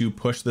attempt to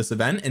push this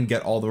event and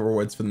get all the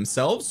rewards for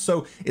themselves.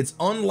 So it's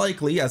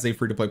unlikely as a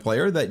free-to-play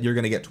player that you're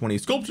going to get 20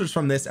 sculptures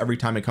from this every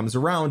time it comes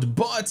around.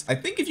 But I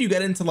think if you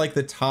get into like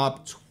the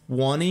top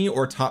 20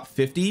 or top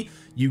 50,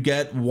 you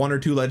get 1 or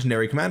 2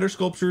 legendary commander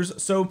sculptures.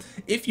 So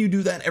if you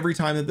do that every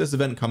time that this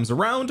event comes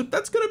around,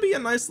 that's going to be a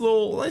nice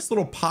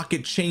little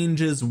pocket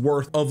changes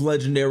worth of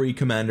legendary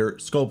commander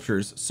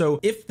sculptures. So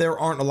if there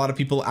aren't a lot of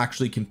people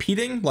actually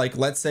competing, like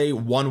let's say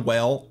one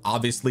whale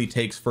obviously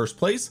takes first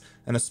place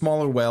and a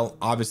smaller whale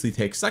obviously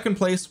takes second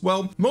place,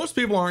 well, most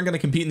people aren't going to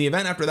compete in the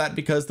event after that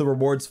because the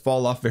rewards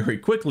fall off very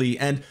quickly,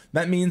 and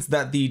that means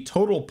that the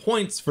total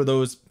points for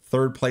those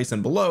third place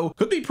and below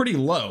could be pretty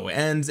low.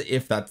 And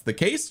if that's the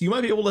case, you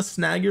might be able to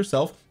snag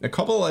yourself a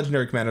couple of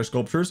legendary commander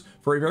sculptures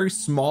for a very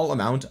small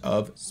amount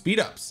of speed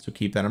ups. So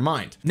keep that in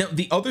mind. Now,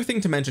 the other thing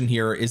to mention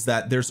here is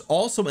that there's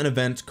also an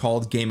event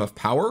called Game of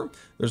Power.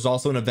 There's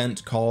also an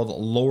event called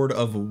Lord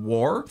of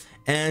War,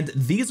 and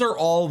these are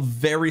all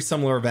very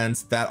similar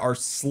events that are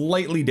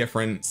slightly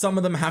different. Some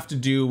of them have to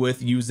do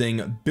with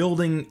using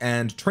building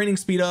and training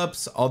speed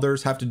ups.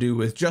 Others have to do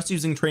with just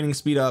using training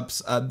speed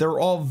ups. They're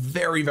all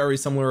very, very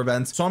similar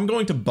events. So I'm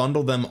going to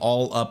bundle them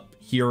all up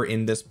here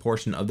in this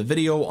portion of the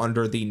video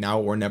under the Now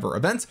or Never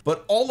events,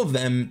 but all of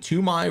them,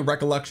 to my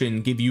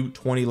recollection, give you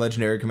 20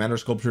 legendary commander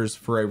sculptures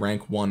for a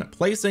rank 1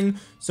 placing.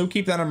 So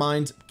keep that in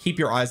mind, keep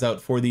your eyes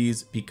out for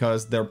these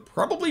because they're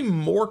probably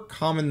more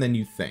common than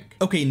you think.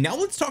 Okay, now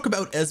let's talk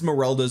about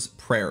Esmeralda's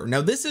Prayer. Now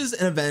this is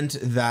an event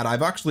that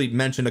I've actually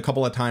mentioned a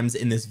couple of times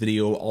in this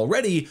video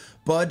already,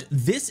 but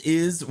this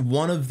is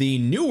one of the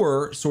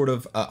newer sort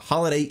of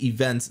holiday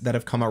events that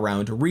have come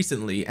around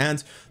recently,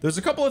 and there's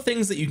a couple of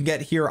things that you can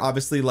get here,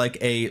 obviously, like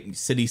a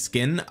city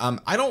skin.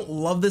 I don't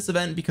love this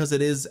event because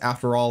it is,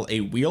 after all, a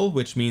wheel,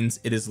 which means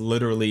it is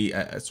literally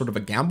a sort of a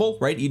gamble,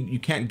 right? You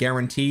can't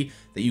guarantee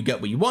that you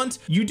get what you want.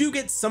 You do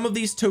get some of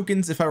these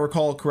tokens, if I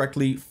recall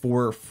correctly,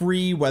 for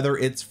free, whether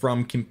it's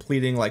from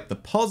completing like the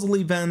puzzle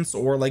events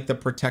or like the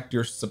protect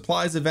your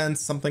supplies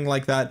events, something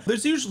like that.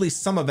 There's usually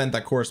some event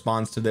that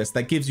corresponds to this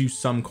that gives you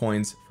some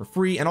coins for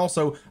free, and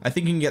also I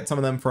think you can get some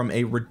of them from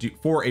a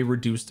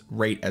reduced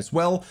rate as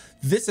well.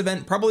 This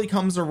event probably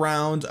comes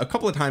around a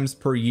couple of times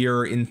per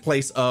year in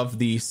place of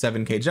the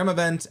 7k gem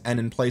event and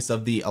in place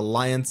of the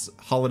Alliance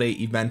holiday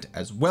event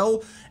as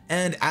well.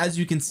 And as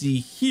you can see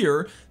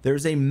here,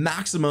 there's a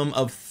maximum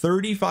of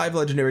 35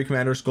 legendary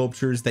commander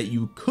sculptures that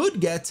you could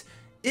get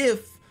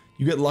if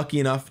you get lucky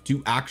enough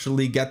to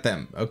actually get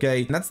them.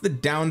 Okay, and that's the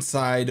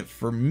downside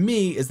for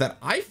me, is that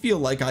I feel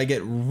like I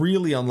get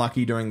really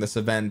unlucky during this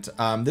event.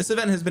 This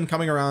event has been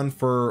coming around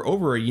for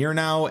over a year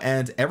now,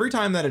 and every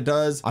time that it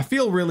does, I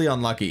feel really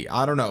unlucky.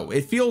 I don't know,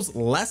 it feels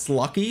less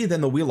lucky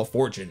than the Wheel of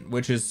Fortune,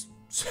 which is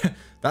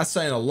That's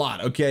saying a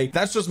lot. Okay,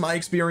 that's just my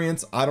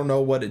experience. I don't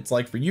know what it's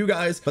like for you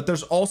guys, but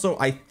there's also,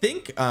 I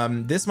think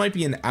this might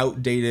be an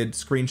outdated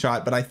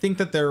screenshot, but I think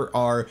that there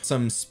are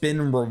some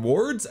spin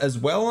rewards as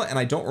well, and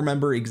I don't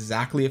remember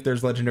exactly if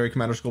there's legendary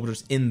commander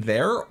sculptures in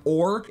there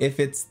or if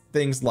it's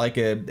things like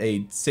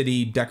a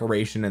city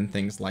decoration and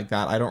things like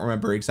that. I don't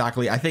remember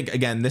exactly. I think,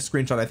 again, this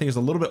screenshot I think is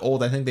a little bit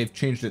old. I think they've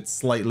changed it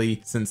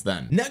slightly since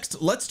then.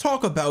 Next, let's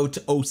talk about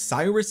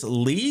Osiris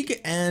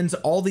League and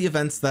all the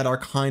events that are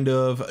kind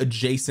of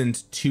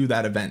adjacent to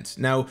that event.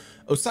 Now,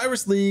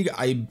 Osiris League,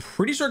 I'm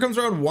pretty sure comes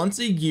around once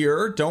a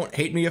year. Don't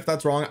hate me if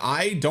that's wrong.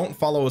 I don't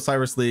follow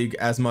Osiris League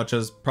as much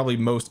as probably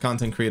most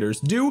content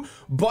creators do,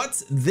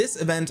 but this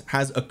event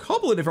has a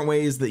couple of different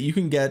ways that you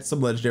can get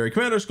some legendary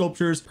commander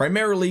sculptures,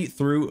 primarily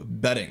through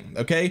betting.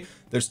 Okay,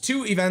 there's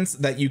two events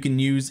that you can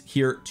use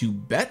here to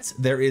bet.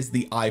 There is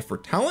the Eye for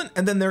Talent,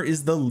 and then there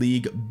is the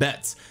League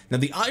Bets. Now,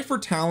 the Eye for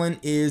Talent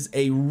is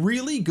a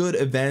really good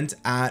event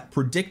at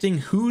predicting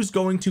who's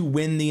going to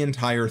win the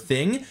entire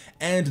thing,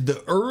 and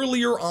the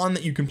earlier on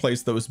that you can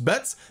place those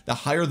bets, the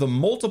higher the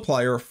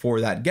multiplier for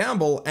that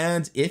gamble,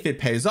 and if it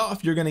pays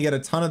off, you're going to get a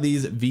ton of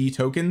these V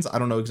tokens. I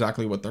don't know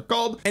exactly what they're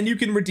called, and you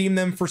can redeem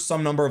them for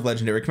some number of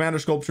legendary commander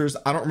sculptures.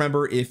 I don't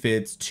remember if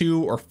it's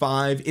 2 or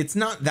 5. It's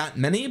not that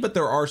many, but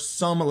there are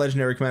some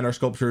legendary commander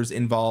sculptures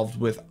involved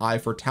with Eye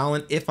for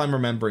Talent, if I'm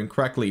remembering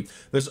correctly.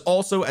 There's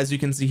also, as you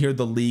can see here,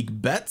 the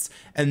League Bets,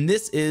 and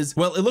this is,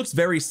 well, it looks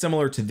very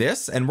similar to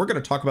this, and we're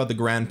going to talk about the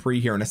Grand Prix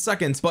here in a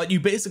second, but you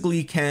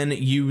basically can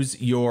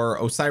use your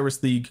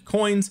Osiris League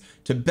coins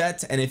to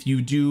bet, and if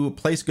you do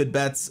place good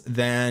bets,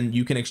 then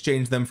you can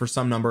exchange them for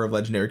some number of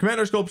legendary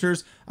commander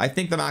sculptures. I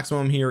think the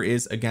maximum here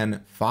is,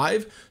 again,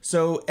 5.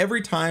 So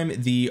every time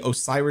the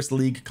Osiris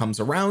League comes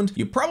around,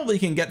 you probably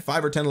can get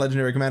 5 or 10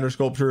 legendary commander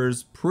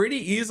sculptures pretty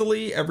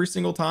easily every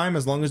single time,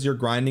 as long as you're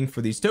grinding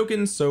for these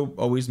tokens. So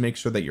always make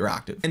sure that you're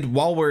active. And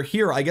while we're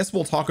here, I guess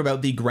we'll talk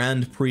about the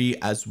Grand Prix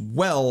as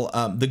well.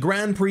 The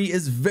Grand Prix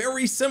is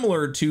very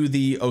similar to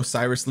the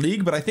Osiris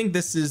League, but I think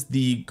this is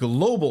the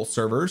global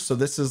server. So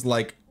this is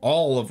like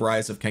all of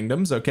Rise of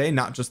Kingdoms, okay,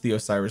 not just the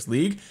Osiris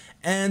League,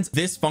 and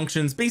this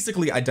functions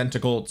basically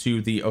identical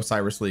to the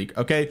Osiris League.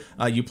 Okay,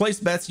 you place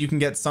bets, you can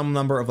get some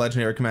number of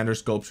legendary commander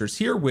sculptures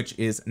here, which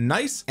is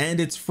nice, and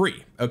it's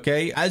free.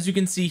 Okay, as you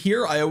can see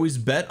here, I always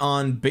bet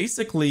on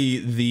basically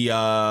the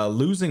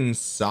losing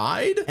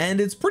side, and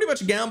it's pretty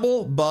much a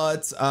gamble,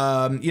 but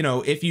you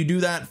know, if you do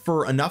that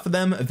for enough of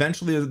them,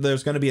 eventually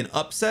there's going to be an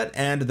upset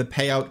and the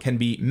payout can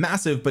be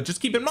massive. But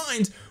just keep in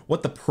mind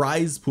what the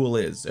prize pool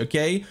is.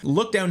 Okay,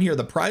 look down here.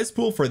 The prize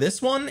pool for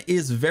this one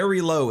is very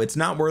low. It's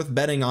not worth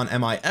betting on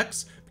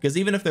MIX, because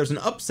even if there's an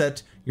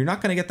upset, you're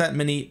not going to get that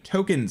many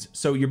tokens.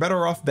 So you're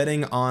better off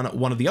betting on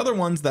one of the other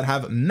ones that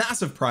have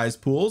massive prize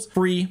pools.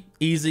 Free,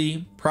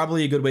 easy,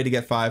 probably a good way to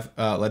get 5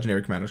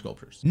 legendary commander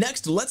sculptures.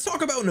 Next, let's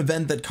talk about an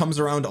event that comes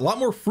around a lot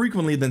more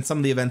frequently than some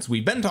of the events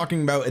we've been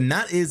talking about, and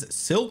that is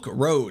Silk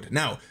Road.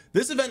 Now,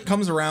 this event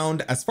comes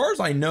around, as far as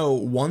I know,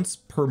 once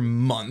per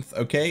month.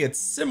 Okay, it's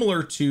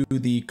similar to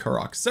the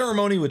Karak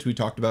ceremony, which we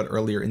talked about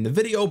earlier in the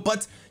video,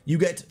 but you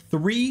get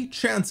 3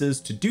 chances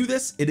to do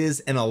this. It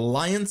is an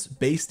alliance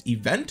based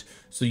event,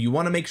 so you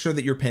want to make sure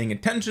that you're paying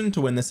attention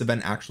to when this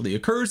event actually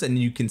occurs. And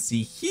you can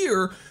see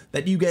here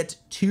that you get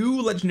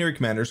 2 legendary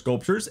commander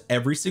sculptures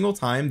every single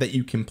time that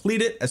you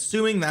complete it,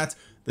 assuming that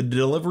the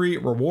delivery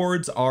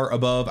rewards are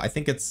above, I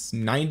think it's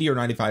 90 or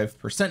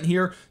 95%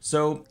 here.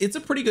 So it's a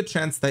pretty good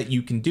chance that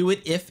you can do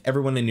it if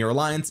everyone in your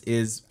alliance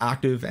is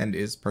active and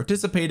is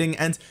participating.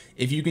 And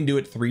if you can do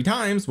it 3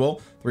 times,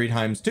 well, 3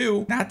 times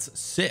 2, that's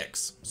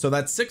 6. So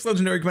that's 6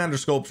 legendary commander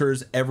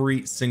sculptures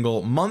every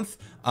single month.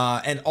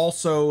 And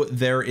also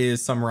there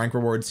is some rank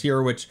rewards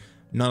here, which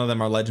none of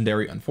them are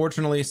legendary,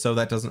 unfortunately, so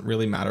that doesn't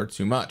really matter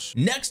too much.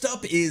 Next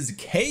up is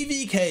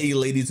KVK,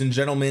 ladies and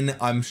gentlemen.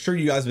 I'm sure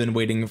you guys have been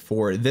waiting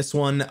for this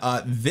one.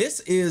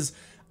 This is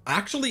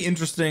actually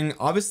interesting.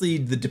 Obviously,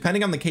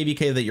 depending on the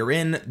KVK that you're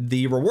in,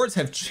 the rewards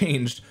have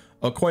changed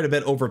quite a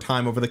bit over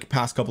time, over the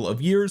past couple of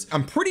years.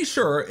 I'm pretty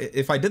sure,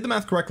 if I did the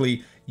math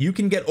correctly, you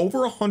can get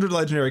over 100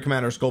 legendary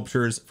commander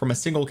sculptures from a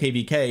single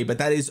KVK, but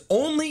that is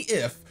only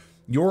if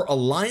your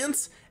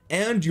alliance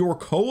and your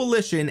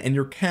coalition and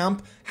your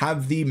camp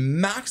have the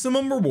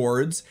maximum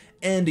rewards,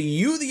 and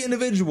you, the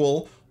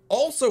individual,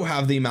 also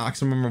have the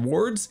maximum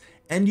rewards,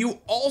 and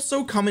you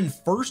also come in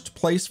first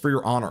place for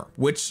your honor,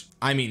 which,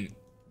 I mean,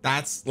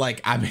 that's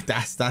like,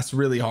 that's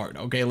really hard.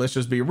 Okay, let's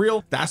just be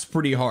real, that's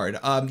pretty hard.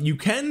 You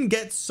can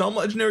get some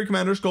legendary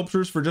commander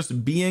sculptures for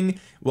just being,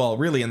 well,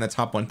 really in the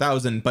top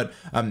 1000, but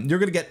you're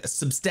gonna get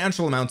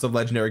substantial amounts of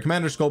legendary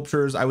commander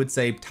sculptures. I would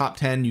say top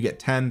 10 you get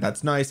 10,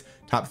 that's nice.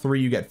 Top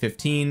 3 you get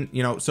 15,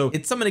 you know, so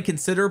it's something to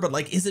consider. But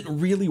like, is it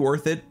really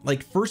worth it?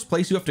 Like, first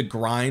place you have to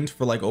grind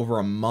for like over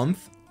a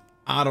month.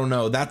 I don't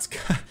know, that's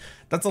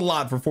a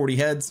lot for 40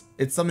 heads.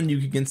 It's something you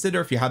can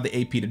consider if you have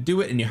the AP to do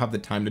it and you have the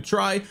time to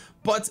try,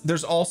 but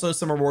there's also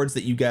some rewards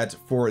that you get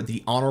for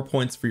the honor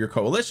points for your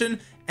coalition,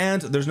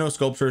 and there's no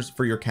sculptures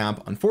for your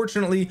camp,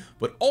 unfortunately.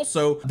 But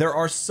also there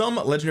are some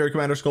legendary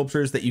commander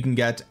sculptures that you can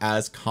get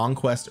as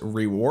conquest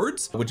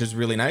rewards, which is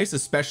really nice,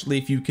 especially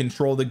if you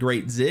control the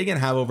Great Zig and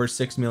have over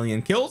 6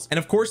 million kills. And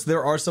of course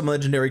there are some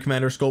legendary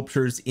commander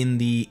sculptures in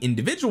the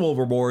individual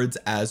rewards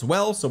as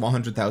well, so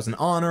 100,000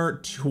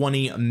 honor,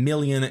 20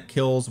 million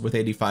kills with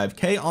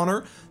 85k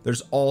honor.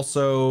 There's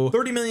also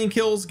 30 million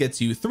kills gets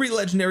you 3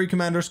 legendary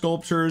commander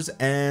sculptures,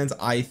 and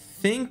I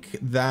think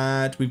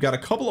that we've got a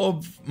couple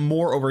of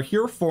more over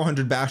here.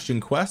 400 bastion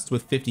quests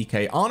with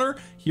 50k honor.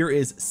 Here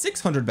is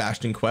 600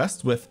 bastion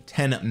quests with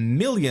 10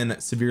 million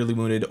severely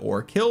wounded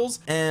or kills.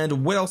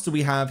 And what else do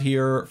we have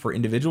here for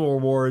individual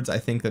rewards? I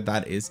think that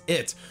that is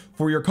it.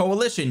 For your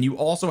coalition, you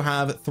also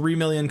have 3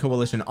 million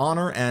coalition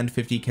honor and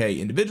 50k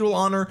individual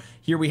honor.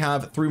 Here we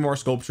have 3 more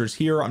sculptures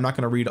here. I'm not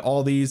going to read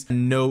all these.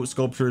 No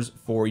sculptures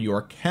for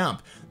your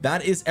camp.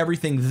 That is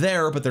everything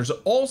there, but there's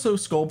also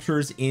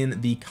sculptures in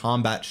the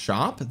combat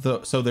shop.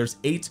 So there's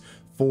 8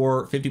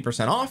 for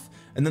 50% off,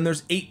 and then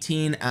there's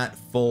 18 at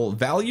full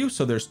value.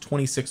 So there's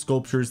 26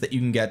 sculptures that you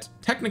can get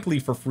technically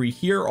for free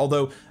here,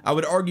 although I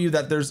would argue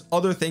that there's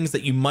other things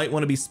that you might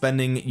want to be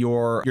spending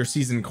your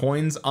season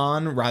coins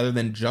on rather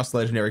than just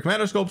legendary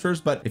commander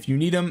sculptures, but if you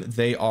need them,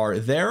 they are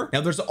there.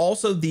 Now there's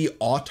also the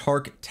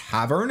Autarch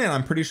Tavern, and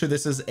I'm pretty sure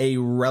this is a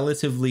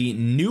relatively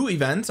new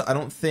event. I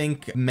don't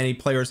think many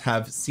players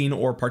have seen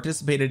or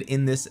participated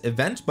in this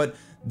event, but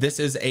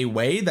this is a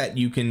way that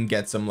you can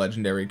get some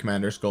legendary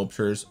commander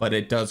sculptures, but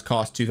it does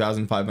cost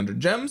 2,500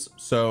 gems.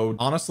 So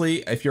honestly,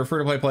 if you're a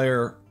free-to-play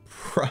player,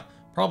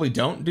 probably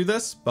don't do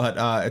this, but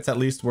it's at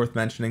least worth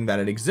mentioning that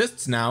it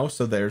exists now.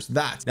 So there's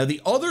that. Now the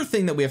other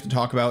thing that we have to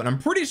talk about, and I'm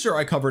pretty sure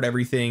I covered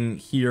everything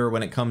here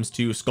when it comes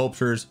to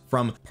sculptures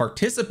from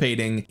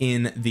participating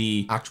in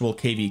the actual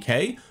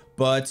KVK,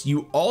 but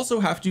you also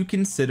have to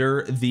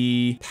consider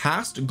the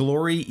past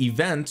glory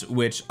event,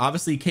 which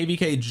obviously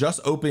KVK just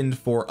opened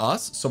for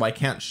us, so I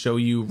can't show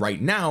you right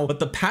now, but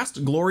the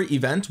past glory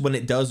event, when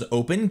it does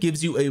open,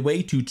 gives you a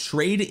way to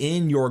trade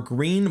in your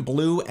green,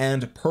 blue,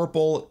 and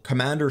purple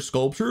commander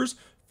sculptures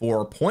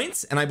for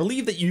points, and I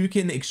believe that you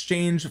can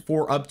exchange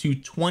for up to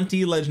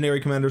 20 legendary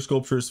commander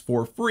sculptures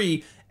for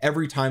free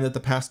every time that the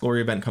past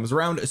glory event comes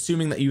around,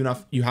 assuming that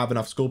you have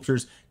enough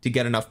sculptures to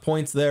get enough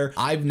points there.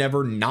 I've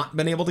never not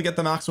been able to get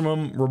the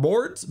maximum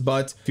rewards,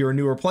 but if you're a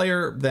newer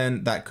player,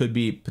 then that could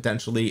be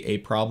potentially a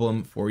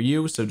problem for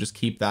you, so just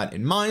keep that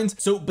in mind.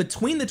 So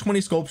between the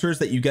 20 sculptures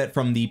that you get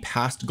from the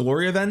past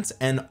glory event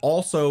and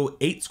also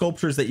 8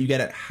 sculptures that you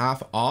get at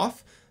half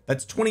off,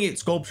 that's 28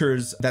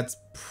 sculptures. That's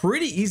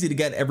pretty easy to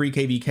get every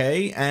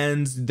KVK,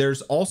 and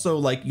there's also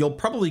like you'll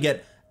probably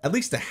get at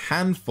least a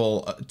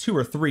handful, 2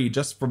 or 3,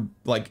 just from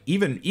like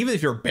even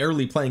if you're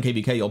barely playing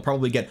KVK, you'll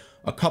probably get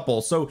a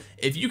couple. So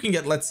if you can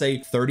get, let's say,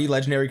 30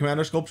 legendary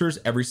commander sculptures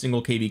every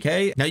single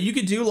KVK, now you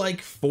could do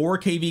like 4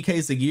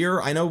 KVKs a year.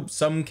 I know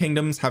some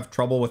kingdoms have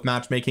trouble with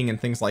matchmaking and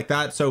things like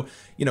that, so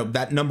you know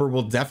that number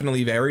will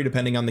definitely vary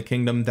depending on the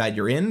kingdom that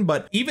you're in.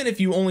 But even if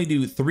you only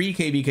do 3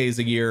 KVKs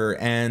a year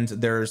and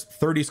there's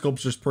 30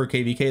 sculptures per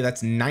KVK,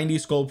 that's 90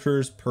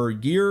 sculptures per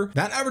year.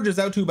 That averages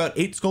out to about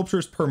 8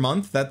 sculptures per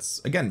month.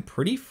 That's again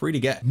pretty free to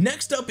get.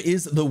 Next up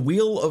is the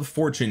Wheel of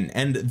Fortune,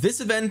 and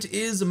this event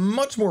is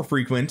much more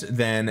frequent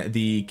than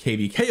the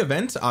KVK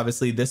event.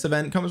 Obviously this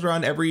event comes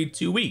around every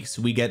 2 weeks.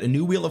 We get a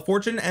new Wheel of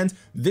Fortune, and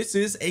this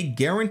is a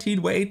guaranteed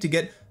way to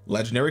get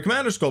legendary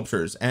commander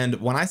sculptures.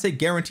 And when I say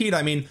guaranteed,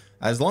 I mean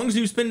as long as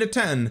you spend to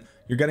 10,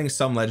 you're getting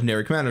some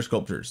legendary commander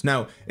sculptures.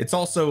 Now it's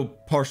also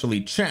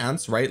partially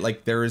chance, right?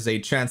 Like there is a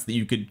chance that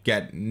you could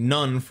get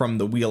none from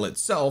the wheel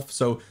itself,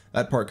 so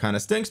that part kind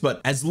of stinks.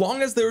 But as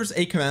long as there's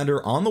a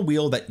commander on the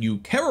wheel that you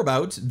care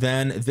about,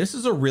 then this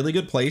is a really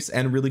good place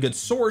and really good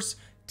source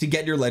to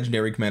get your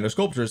legendary commander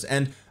sculptures.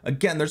 And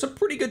again, there's a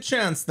pretty good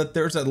chance that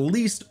there's at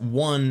least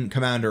one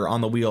commander on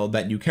the wheel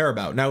that you care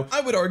about. Now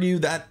I would argue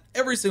that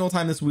every single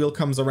time this wheel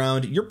comes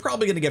around, you're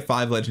probably going to get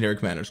 5 legendary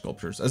commander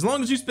sculptures. As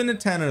long as you spend a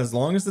 10 and as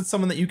long as it's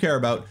someone that you care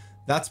about,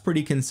 that's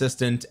pretty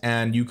consistent,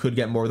 and you could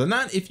get more than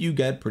that if you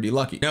get pretty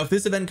lucky. Now if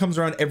this event comes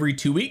around every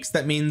 2 weeks,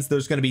 that means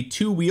there's going to be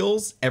 2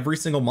 wheels every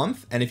single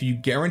month, and if you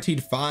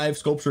guaranteed 5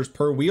 sculptures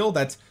per wheel,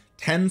 that's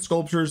 10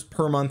 sculptures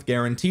per month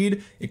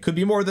guaranteed. It could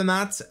be more than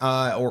that,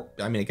 or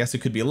I mean I guess it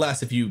could be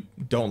less if you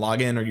don't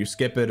log in or you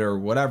skip it or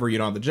whatever, you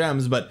don't have the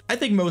gems, but I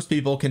think most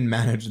people can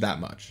manage that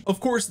much. Of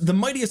course, the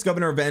Mightiest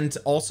Governor event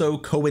also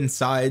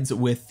coincides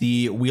with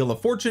the Wheel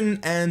of Fortune,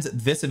 and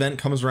this event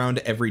comes around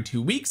every 2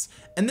 weeks,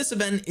 and this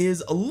event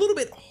is a little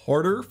bit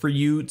harder for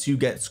you to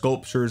get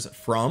sculptures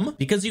from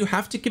because you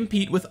have to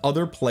compete with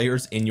other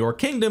players in your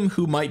kingdom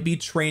who might be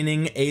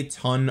training a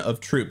ton of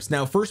troops.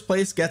 Now first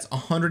place gets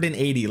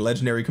 180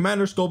 legendary commander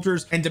commander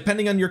sculptures, and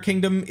depending on your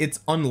kingdom, it's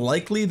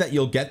unlikely that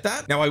you'll get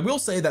that. Now I will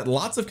say that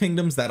lots of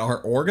kingdoms that are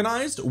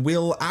organized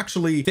will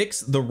actually fix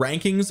the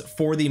rankings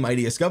for the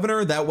mightiest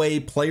governor. That way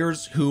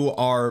players who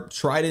are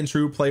tried and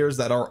true, players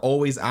that are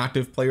always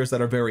active, players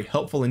that are very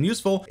helpful and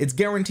useful, it's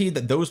guaranteed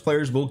that those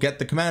players will get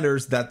the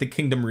commanders that the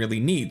kingdom really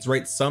needs,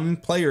 right? Some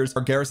players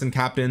are garrison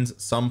captains,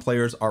 some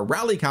players are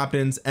rally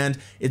captains, and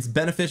it's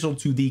beneficial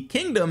to the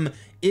kingdom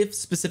if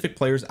specific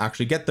players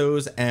actually get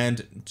those.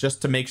 And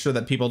just to make sure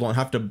that people don't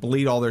have to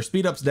bleed all their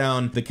speed ups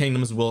down, the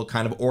kingdoms will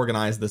kind of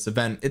organize this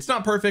event. It's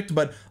not perfect,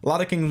 but a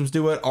lot of kingdoms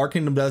do it. Our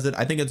kingdom does it.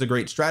 I think it's a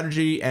great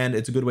strategy, and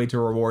it's a good way to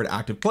reward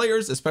active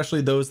players,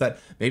 especially those that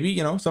maybe,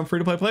 you know, some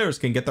free-to-play players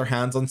can get their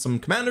hands on some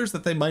commanders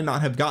that they might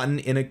not have gotten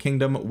in a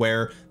kingdom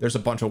where there's a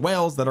bunch of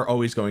whales that are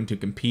always going to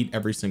compete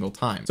every single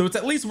time. So it's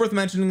at least worth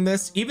mentioning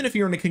this. Even if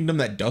you're in a kingdom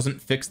that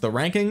doesn't fix the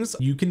rankings,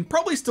 you can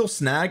probably still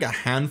snag a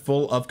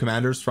handful of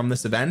commanders from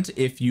this event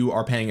if you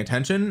are paying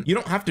attention. You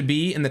don't have to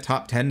be in the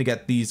top 10 to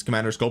get these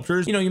commander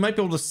sculptures. You know, you might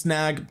be able to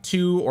snag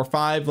 2 or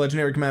 5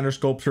 legendary commander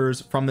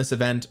sculptures from this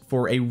event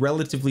for a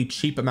relatively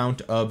cheap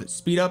amount of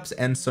speed ups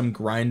and some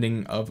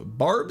grinding of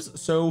barbs.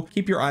 So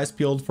keep your eyes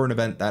peeled for an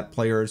event that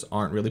players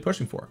aren't really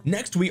pushing for.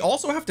 Next, we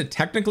also have to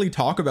technically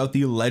talk about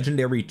the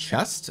legendary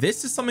chest.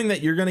 This is something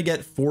that you're going to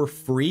get for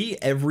free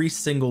every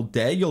single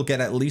day. You'll get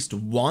at least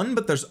one,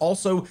 but there's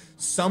also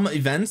some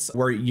events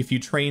where if you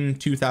train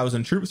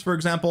 2,000 troops, for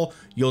example,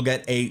 you'll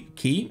get a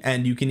key,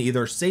 and you can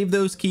either save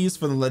those keys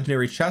for the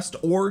legendary chest,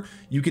 or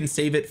you can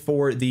save it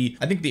for the,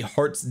 I think the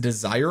Heart's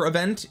Desire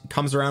event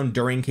comes around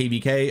during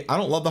KVK. I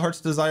don't love the Heart's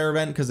Desire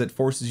event because it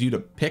forces you to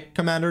pick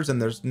commanders,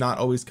 and there's not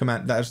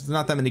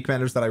that many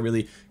commanders that I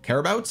really care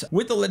about.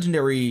 With the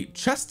legendary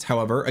chest,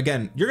 however,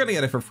 again, you're gonna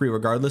get it for free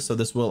regardless, so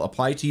this will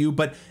apply to you.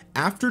 But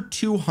after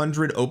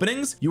 200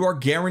 openings, you are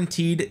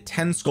guaranteed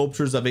 10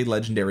 sculptures of a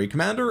legendary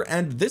commander,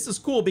 and this is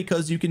cool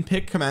because you can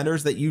pick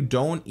commanders that you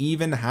don't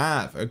even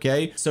have.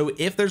 Okay, so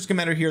if there's a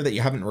commander here that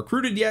you haven't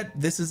recruited yet,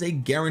 this is a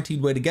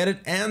guaranteed way to get it.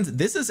 And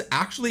this is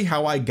actually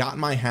how I got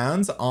my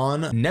hands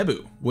on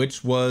Nebu,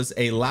 which was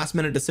a last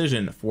minute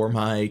decision for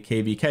my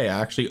KVK.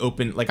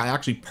 I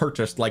actually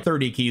purchased like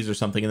 30 keys or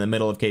something in the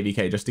middle of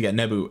KVK just to get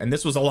Nebu, and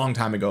this was a long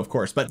time ago, of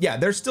course. But yeah,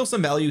 there's still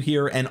some value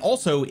here. And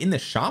also in the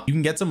shop, you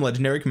can get some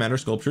legendary commander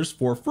sculptures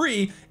for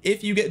free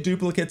if you get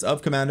duplicates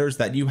of commanders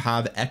that you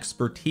have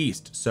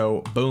expertise.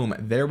 So boom,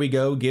 there we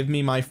go. Give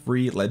me my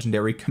free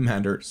legendary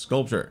commander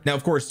sculpture. Now,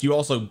 of course, you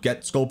also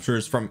get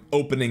sculptures from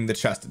opening the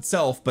chest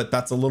itself, but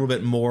that's a little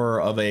bit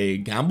more of a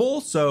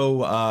gamble.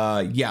 So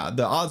yeah,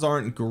 the odds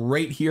aren't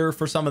great here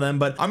for some of them,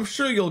 but I'm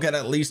sure you'll get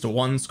at least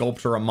one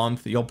sculpture a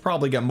month. You'll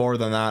probably get more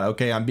than that.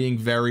 Okay, I'm being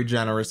very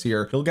generous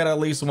here. You'll get at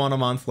least one a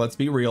month, let's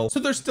be real. So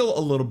there's still a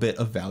little bit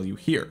of value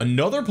here.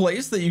 Another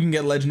place that you can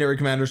get legendary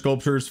commander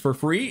sculptures for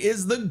free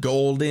is the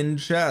golden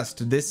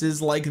chest. This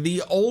is like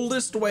the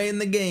oldest way in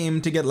the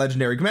game to get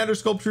legendary commander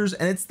sculptures,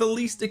 and it's the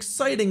least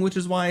exciting, which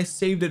is why I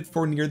saved it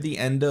for near the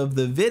end of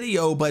the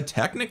video. But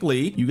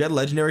technically you get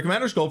legendary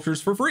commander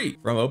sculptures for free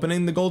from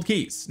opening the gold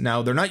keys.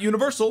 Now, they're not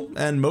universal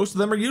and most of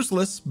them are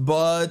useless,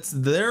 but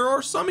there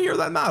are some here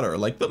that matter,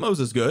 like the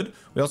Moses good.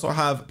 We also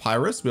have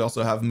Pyrrhus, we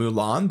also have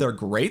Mulan. They're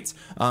great.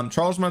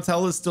 Charles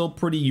Martel is still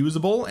pretty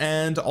usable,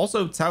 and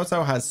also Cao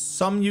Cao has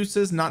some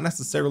uses, not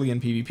necessarily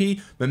in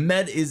PvP, but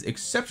Med is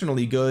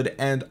exceptionally good.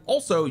 And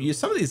also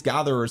some of these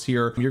gatherers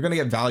here, you're going to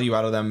get value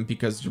out of them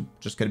because you're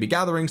just going to be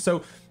gathering.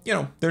 So, you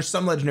know, there's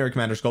some legendary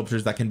commander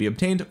sculptures that can be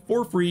obtained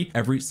for free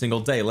every single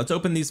day. Let's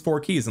open these 4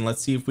 keys and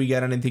let's see if we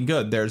get anything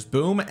good. There's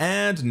boom,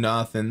 and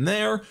nothing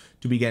there.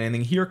 Do we get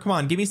anything here? Come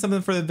on, give me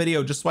something for the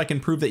video just so I can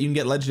prove that you can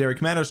get legendary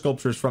commander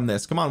sculptures from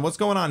this. Come on, what's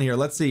going on here?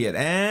 Let's see it.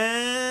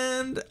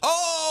 And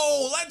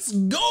oh, let's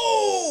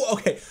go.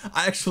 Okay,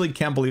 I actually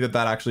can't believe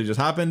that actually just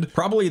happened.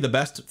 Probably the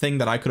best thing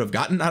that I could have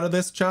gotten out of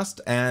this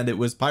chest, and it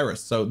was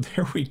Pyrrhus. So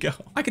there we go.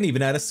 I can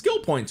even add a skill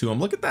point to him.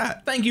 Look at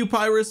that. Thank you,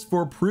 Pyrrhus,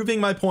 for proving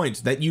my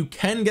point that you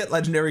can get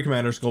legendary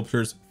commander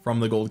sculptures from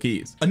the gold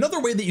keys.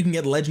 Another way that you can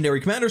get legendary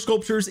commander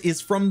sculptures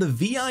is from the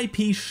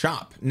VIP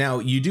shop. Now,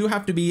 you do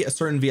have to be a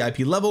certain VIP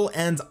level,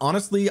 and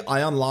honestly,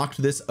 I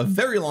unlocked this a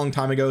very long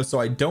time ago, so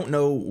I don't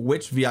know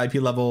which VIP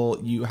level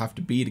you have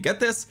to be to get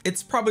this.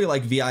 It's probably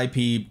like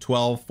VIP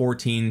 12,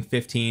 14,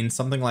 15,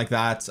 something like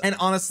that. And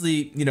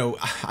honestly, you know,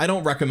 I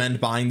don't recommend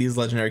buying these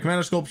legendary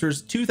commander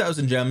sculptures.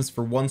 2,000 gems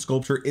for one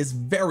sculpture is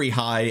very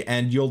high,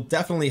 and you'll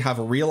definitely have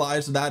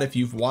realized that if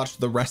you've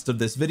watched the rest of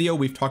this video.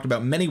 We've talked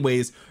about many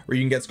ways where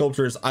you can get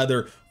sculptures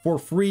either for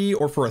free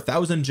or for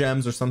 1,000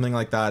 gems or something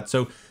like that.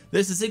 So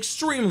this is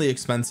extremely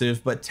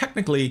expensive, but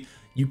technically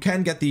you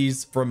can get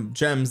these from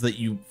gems that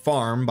you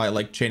farm by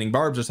like chaining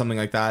barbs or something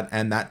like that,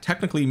 and that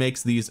technically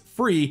makes these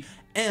free,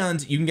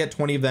 and you can get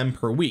 20 of them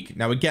per week.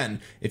 Now again,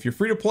 if you're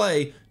free to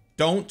play,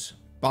 don't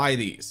buy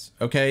these.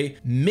 Okay,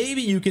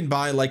 maybe you can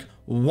buy like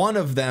one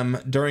of them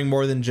during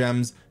More Than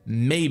Gems,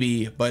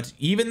 maybe, but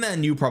even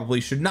then you probably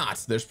should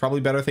not. There's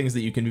probably better things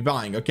that you can be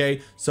buying.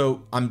 Okay,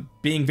 so I'm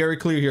being very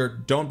clear here,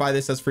 don't buy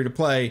this as free to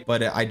play,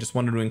 but I just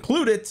wanted to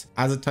include it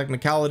as a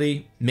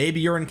technicality. Maybe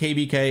you're in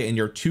KVK and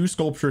you're 2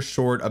 sculptures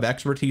short of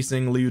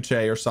expertising Liu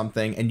Che or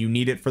something, and you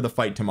need it for the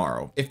fight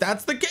tomorrow. If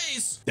that's the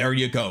case, there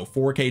you go,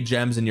 4K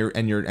gems and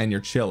you're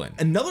chilling.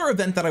 Another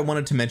event that I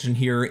wanted to mention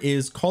here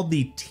is called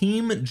the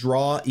Team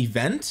Draw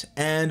event,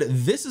 and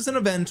this is an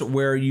event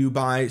where you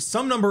buy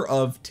some number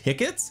of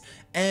tickets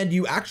and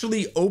you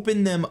actually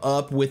open them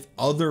up with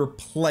other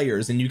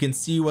players, and you can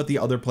see what the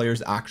other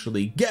players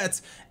actually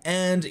get,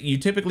 and you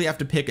typically have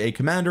to pick a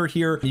commander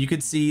here. You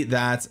could see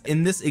that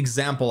in this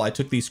example, I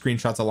took these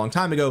screenshots a long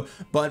time ago,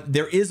 but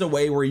there is a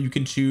way where you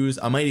can choose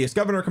a Mightiest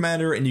Governor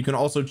commander, and you can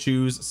also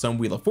choose some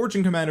Wheel of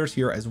Fortune commanders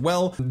here as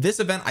well. This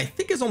event I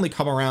think has only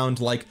come around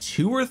like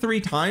 2 or 3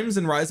 times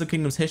in Rise of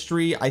Kingdoms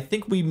history. I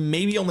think we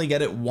maybe only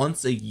get it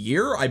once a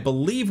year. I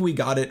believe we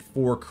got it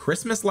for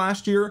Christmas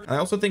last year, and I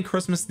also think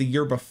Christmas the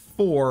year before,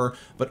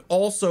 but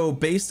also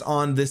based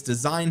on this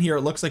design here,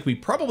 it looks like we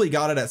probably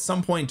got it at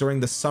some point during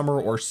the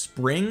summer or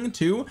spring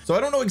too. So I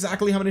don't know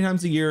exactly how many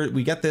times a year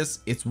we get this.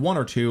 It's 1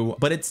 or 2,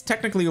 but it's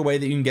technically a way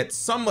that you can get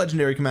some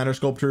legendary commander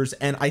sculptures,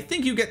 and I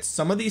think you get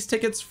some of these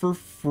tickets for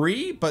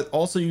free, but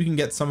also you can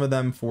get some of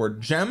them for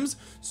gems.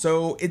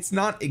 So it's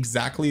not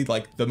exactly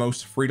like the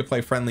most free to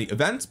play friendly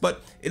event,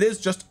 but it is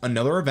just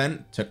another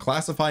event to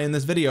classify in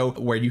this video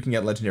where you can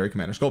get legendary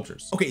commander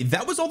sculptures. Okay,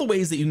 that was all the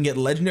ways that you can get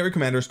legendary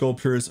commander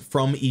sculptures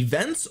from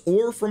events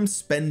or from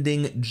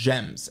spending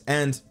gems,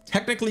 and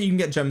technically you can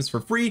get gems for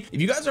free.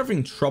 If you guys are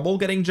having trouble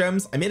getting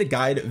gems, I made a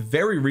guide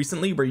very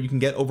recently where you can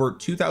get over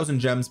 2,000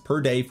 gems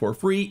per day for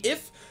free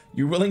if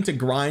you're willing to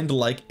grind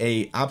like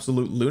a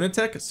absolute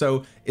lunatic.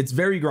 So it's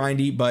very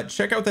grindy, but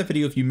check out that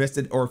video if you missed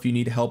it or if you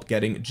need help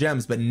getting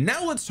gems. But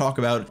now let's talk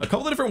about a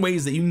couple of different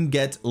ways that you can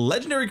get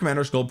legendary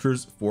commander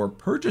sculptures for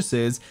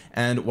purchases,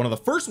 and one of the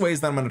first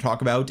ways that I'm going to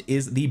talk about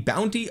is the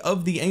Bounty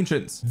of the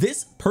Ancients.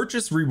 This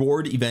purchase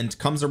reward event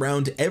comes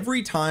around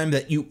every time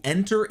that you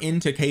enter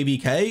into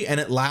KVK, and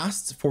it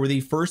lasts for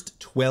the first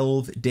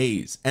 12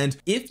 days, and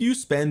if you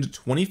spend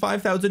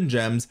 25,000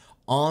 gems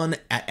on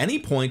at any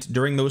point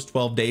during those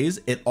 12 days,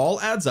 it all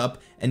adds up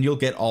and you'll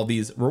get all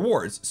these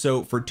rewards.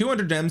 So for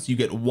 200 gems you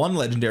get 1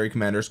 legendary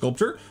commander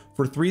sculpture.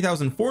 For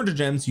 3,400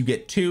 gems you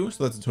get 2,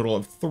 so that's a total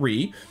of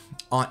 3.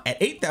 At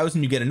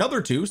 8,000 you get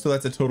another 2, so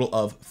that's a total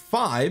of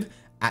 5.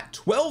 At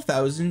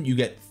 12,000 you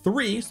get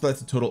 3, so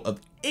that's a total of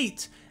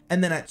 8.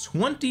 And then at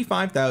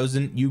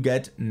 25,000 you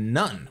get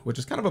none, which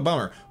is kind of a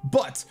bummer,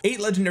 but 8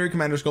 legendary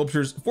commander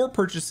sculptures for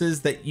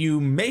purchases that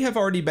you may have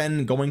already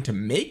been going to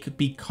make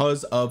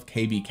because of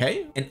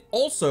KVK. And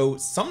also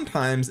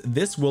sometimes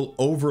this will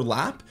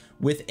overlap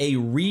with a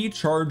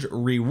recharge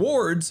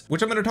rewards,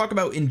 which I'm going to talk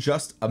about in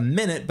just a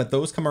minute, but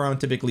those come around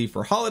typically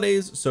for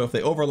holidays. So if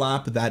they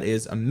overlap, that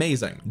is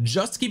amazing.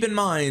 Just keep in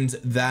mind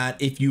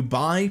that if you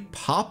buy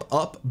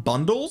pop-up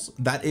bundles,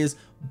 that is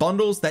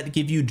bundles that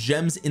give you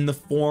gems in the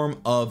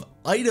form of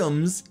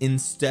items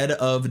instead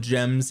of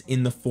gems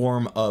in the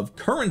form of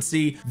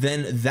currency,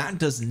 then that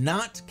does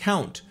not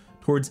count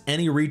towards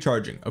any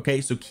recharging.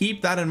 Okay, so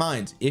keep that in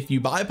mind. If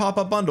you buy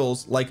pop-up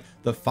bundles like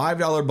the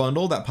 $5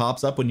 bundle that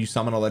pops up when you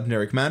summon a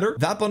legendary commander,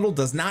 that bundle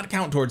does not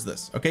count towards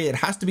this. Okay, it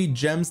has to be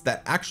gems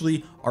that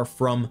actually are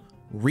from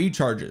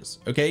recharges.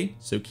 Okay,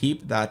 so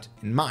keep that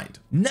in mind.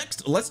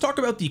 Next, let's talk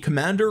about the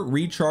commander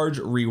recharge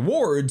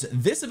rewards.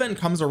 This event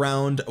comes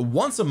around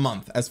once a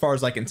month as far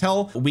as I can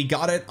tell. We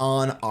got it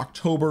on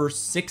October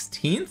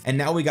 16th and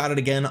now we got it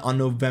again on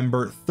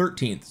November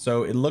 13th,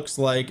 so it looks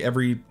like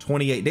every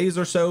 28 days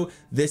or so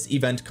this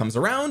event comes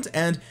around,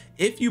 and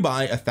if you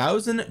buy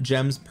 1,000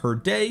 gems per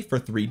day for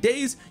 3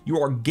 days, you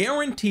are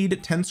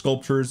guaranteed 10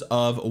 sculptures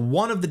of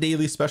one of the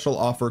daily special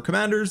offer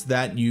commanders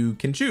that you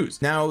can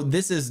choose. Now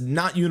this is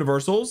not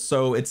universals,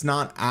 so it's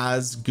not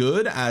as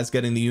good as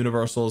getting the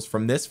universals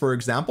from this, for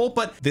example,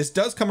 but this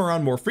does come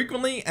around more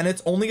frequently and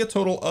it's only a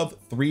total of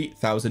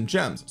 3,000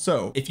 gems.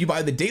 So if you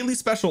buy the daily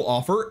special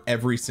offer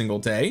every single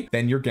day,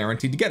 then you're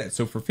guaranteed to get it.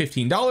 So for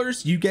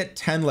 $15 you get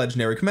 10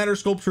 legendary commander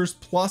sculptures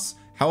plus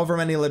however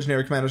many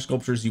legendary commander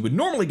sculptures you would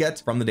normally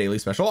get from the daily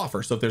special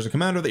offer. So if there's a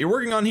commander that you're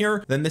working on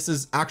here, then this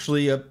is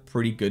actually a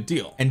pretty good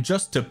deal. And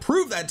just to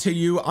prove that to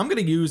you, I'm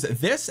going to use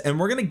this and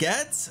we're going to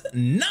get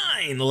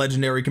 9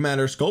 legendary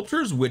commander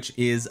sculptures, which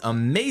is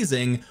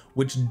amazing,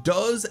 which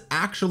does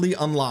actually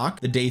unlock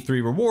the day 3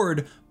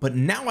 reward. But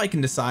now I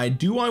can decide,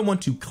 do I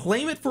want to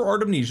claim it for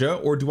Artemisia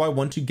or do I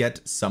want to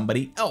get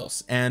somebody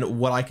else? And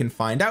what I can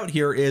find out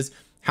here is,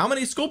 how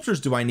many sculptures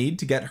do I need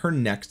to get her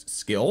next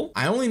skill?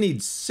 I only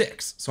need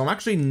 6, so I'm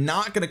actually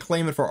not going to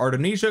claim it for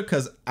Artemisia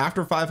because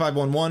after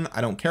 5511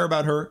 I don't care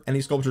about her.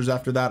 Any sculptures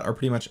after that are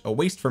pretty much a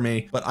waste for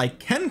me, but I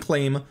can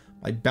claim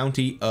my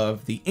bounty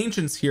of the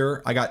ancients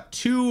here. I got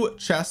 2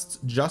 chests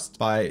just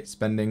by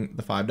spending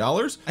the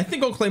 $5. I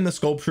think I'll claim the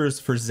sculptures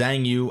for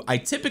Zhang Yu. I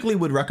typically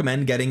would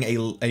recommend getting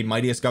a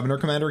mightiest governor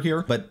commander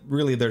here, but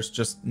really there's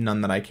just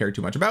none that I care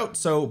too much about.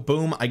 So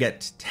boom, I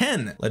get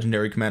 10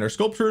 legendary commander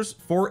sculptures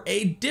for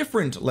a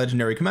different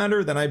legendary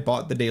commander than I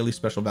bought the daily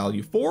special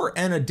value for,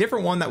 and a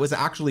different one that was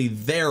actually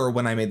there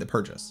when I made the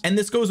purchase. And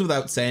this goes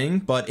without saying,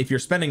 but if you're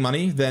spending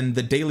money, then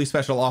the daily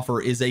special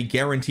offer is a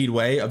guaranteed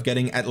way of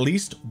getting at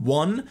least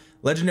 1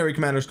 legendary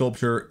commander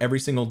sculpture every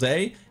single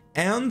day,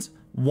 and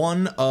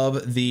 1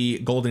 of the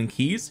golden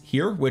keys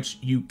here, which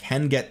you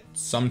can get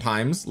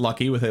sometimes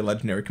lucky with a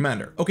legendary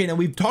commander. Okay, now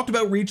we've talked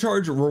about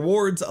recharge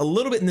rewards a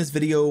little bit in this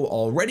video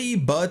already,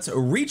 but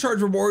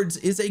recharge rewards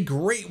is a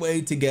great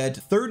way to get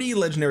 30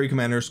 legendary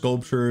commander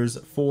sculptures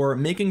for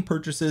making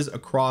purchases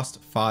across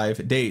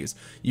 5 days.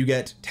 You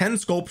get 10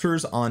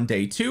 sculptures on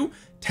day 2,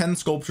 10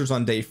 sculptures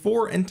on day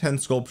 4, and 10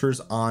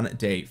 sculptures on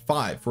day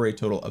 5 for a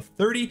total of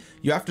 30.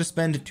 You have to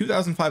spend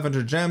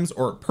 2,500 gems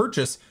or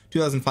purchase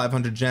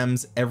 2,500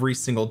 gems every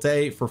single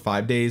day for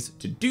 5 days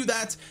to do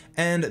that.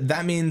 And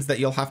that means that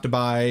you'll have to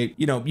buy,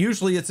 you know,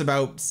 usually it's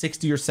about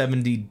 $60 or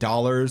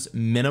 $70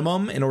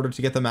 minimum in order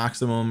to get the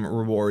maximum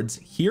rewards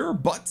here,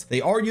 but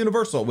they are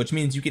universal, which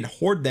means you can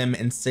hoard them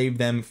and save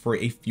them for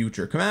a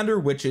future commander,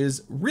 which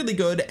is really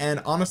good. And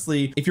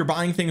honestly, if you're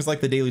buying things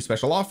like the daily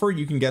special offer,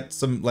 you can get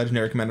some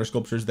legendary commander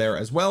sculptures there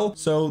as well.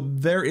 So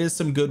there is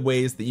some good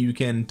ways that you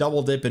can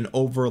double dip and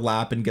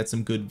overlap and get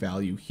some good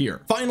value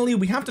here. Finally,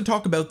 we have to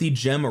talk about the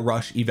gem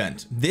rush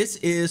event. This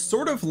is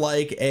sort of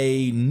like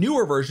a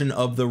newer version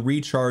of the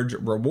recharge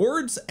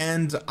rewards,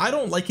 and I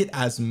don't like it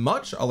as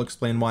much. I'll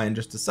explain why in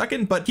just a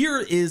second, but here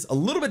is a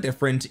little bit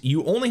different.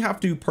 You only have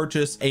to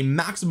purchase a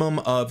maximum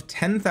of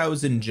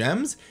 10,000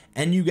 gems,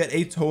 and you get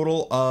a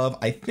total of,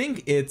 I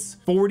think it's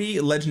 40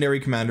 legendary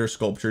commander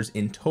sculptures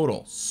in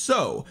total.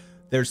 So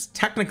there's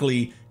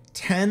technically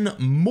 10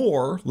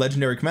 more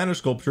legendary commander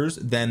sculptures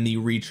than the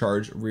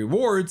recharge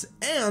rewards,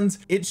 and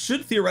it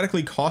should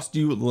theoretically cost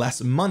you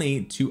less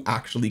money to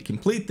actually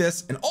complete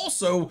this. And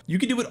also you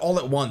can do it all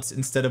at once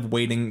instead of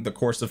waiting the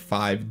course of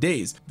 5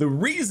 days. The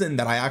reason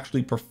that I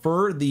actually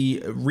prefer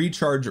the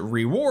recharge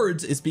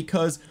rewards is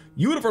because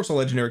universal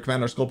legendary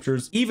commander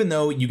sculptures, even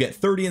though you get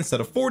 30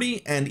 instead of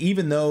 40, and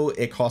even though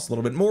it costs a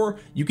little bit more,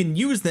 you can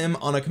use them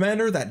on a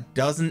commander that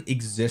doesn't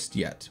exist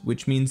yet,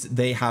 which means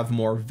they have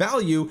more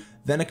value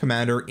than a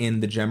commander in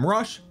the gem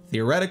rush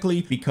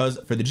theoretically, because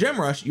for the gem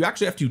rush you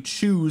actually have to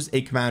choose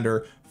a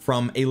commander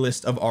from a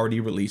list of already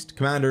released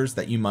commanders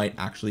that you might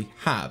actually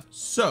have.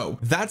 So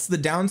that's the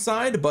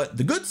downside, but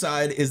the good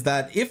side is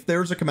that if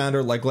there's a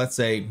commander like, let's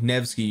say,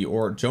 Nevsky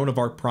or Joan of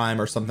Arc Prime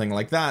or something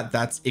like that,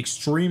 that's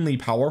extremely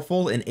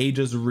powerful and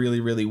ages really,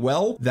 really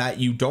well, that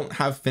you don't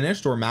have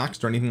finished or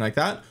maxed or anything like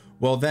that,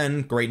 well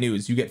then great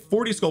news, you get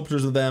 40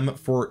 sculptures of them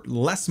for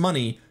less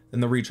money than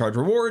the recharge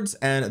rewards,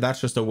 and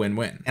that's just a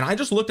win-win. And I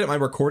just looked at my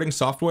recording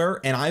software,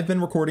 and I've been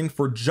recording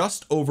for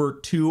just over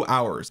 2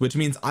 hours, which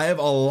means I have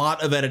a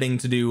lot of editing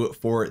to do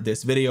for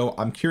this video.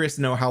 I'm curious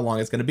to know how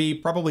long it's going to be,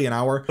 probably an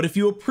hour. But if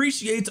you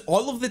appreciate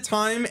all of the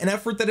time and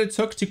effort that it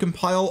took to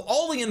compile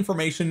all the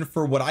information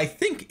for what I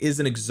think is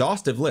an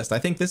exhaustive list, I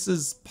think this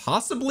is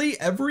possibly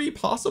every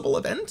possible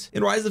event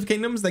in Rise of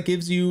Kingdoms that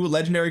gives you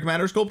legendary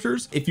commander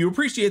sculptures. If you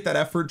appreciate that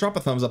effort, drop a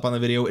thumbs up on the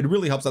video. It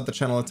really helps out the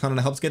channel a ton, and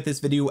it helps get this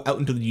video out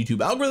into the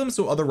YouTube algorithm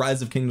so other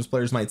Rise of Kingdoms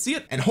players might see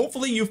it. And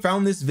hopefully you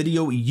found this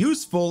video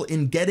useful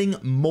in getting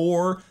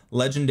more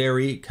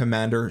legendary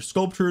commander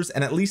sculptures,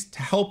 and at least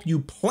to help you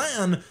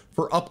plan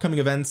for upcoming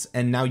events.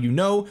 And now you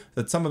know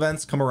that some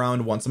events come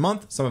around once a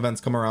month, some events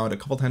come around a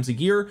couple times a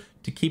year,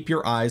 to keep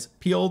your eyes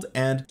peeled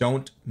and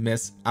don't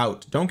miss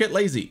out. Don't get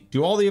lazy,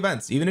 do all the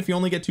events, even if you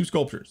only get 2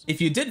 sculptures.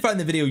 If you did find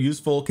the video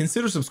useful,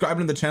 consider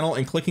subscribing to the channel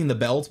and clicking the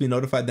bell to be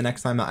notified the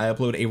next time that I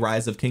upload a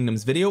Rise of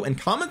Kingdoms video, and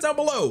comment down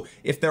below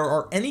if there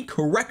are any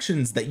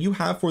corrections that you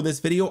have for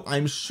this video.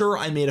 I'm sure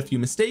I made a few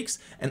mistakes,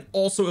 and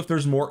also if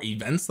there's more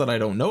events that I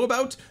don't know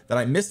about that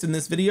I missed in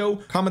this video,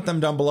 comment them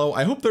down below.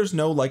 I hope there's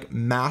no like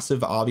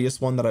massive obvious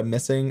one that I'm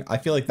missing. I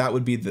feel like that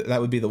would be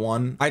the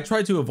one. I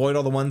try to avoid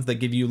all the ones that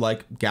give you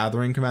like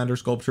gathering commander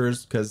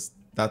sculptures, because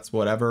that's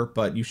whatever,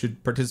 but you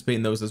should participate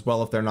in those as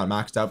well if they're not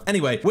maxed out.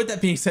 Anyway, with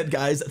that being said,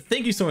 guys,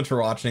 thank you so much for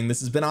watching.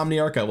 This has been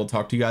Omniarch. I will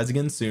talk to you guys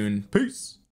again soon. Peace.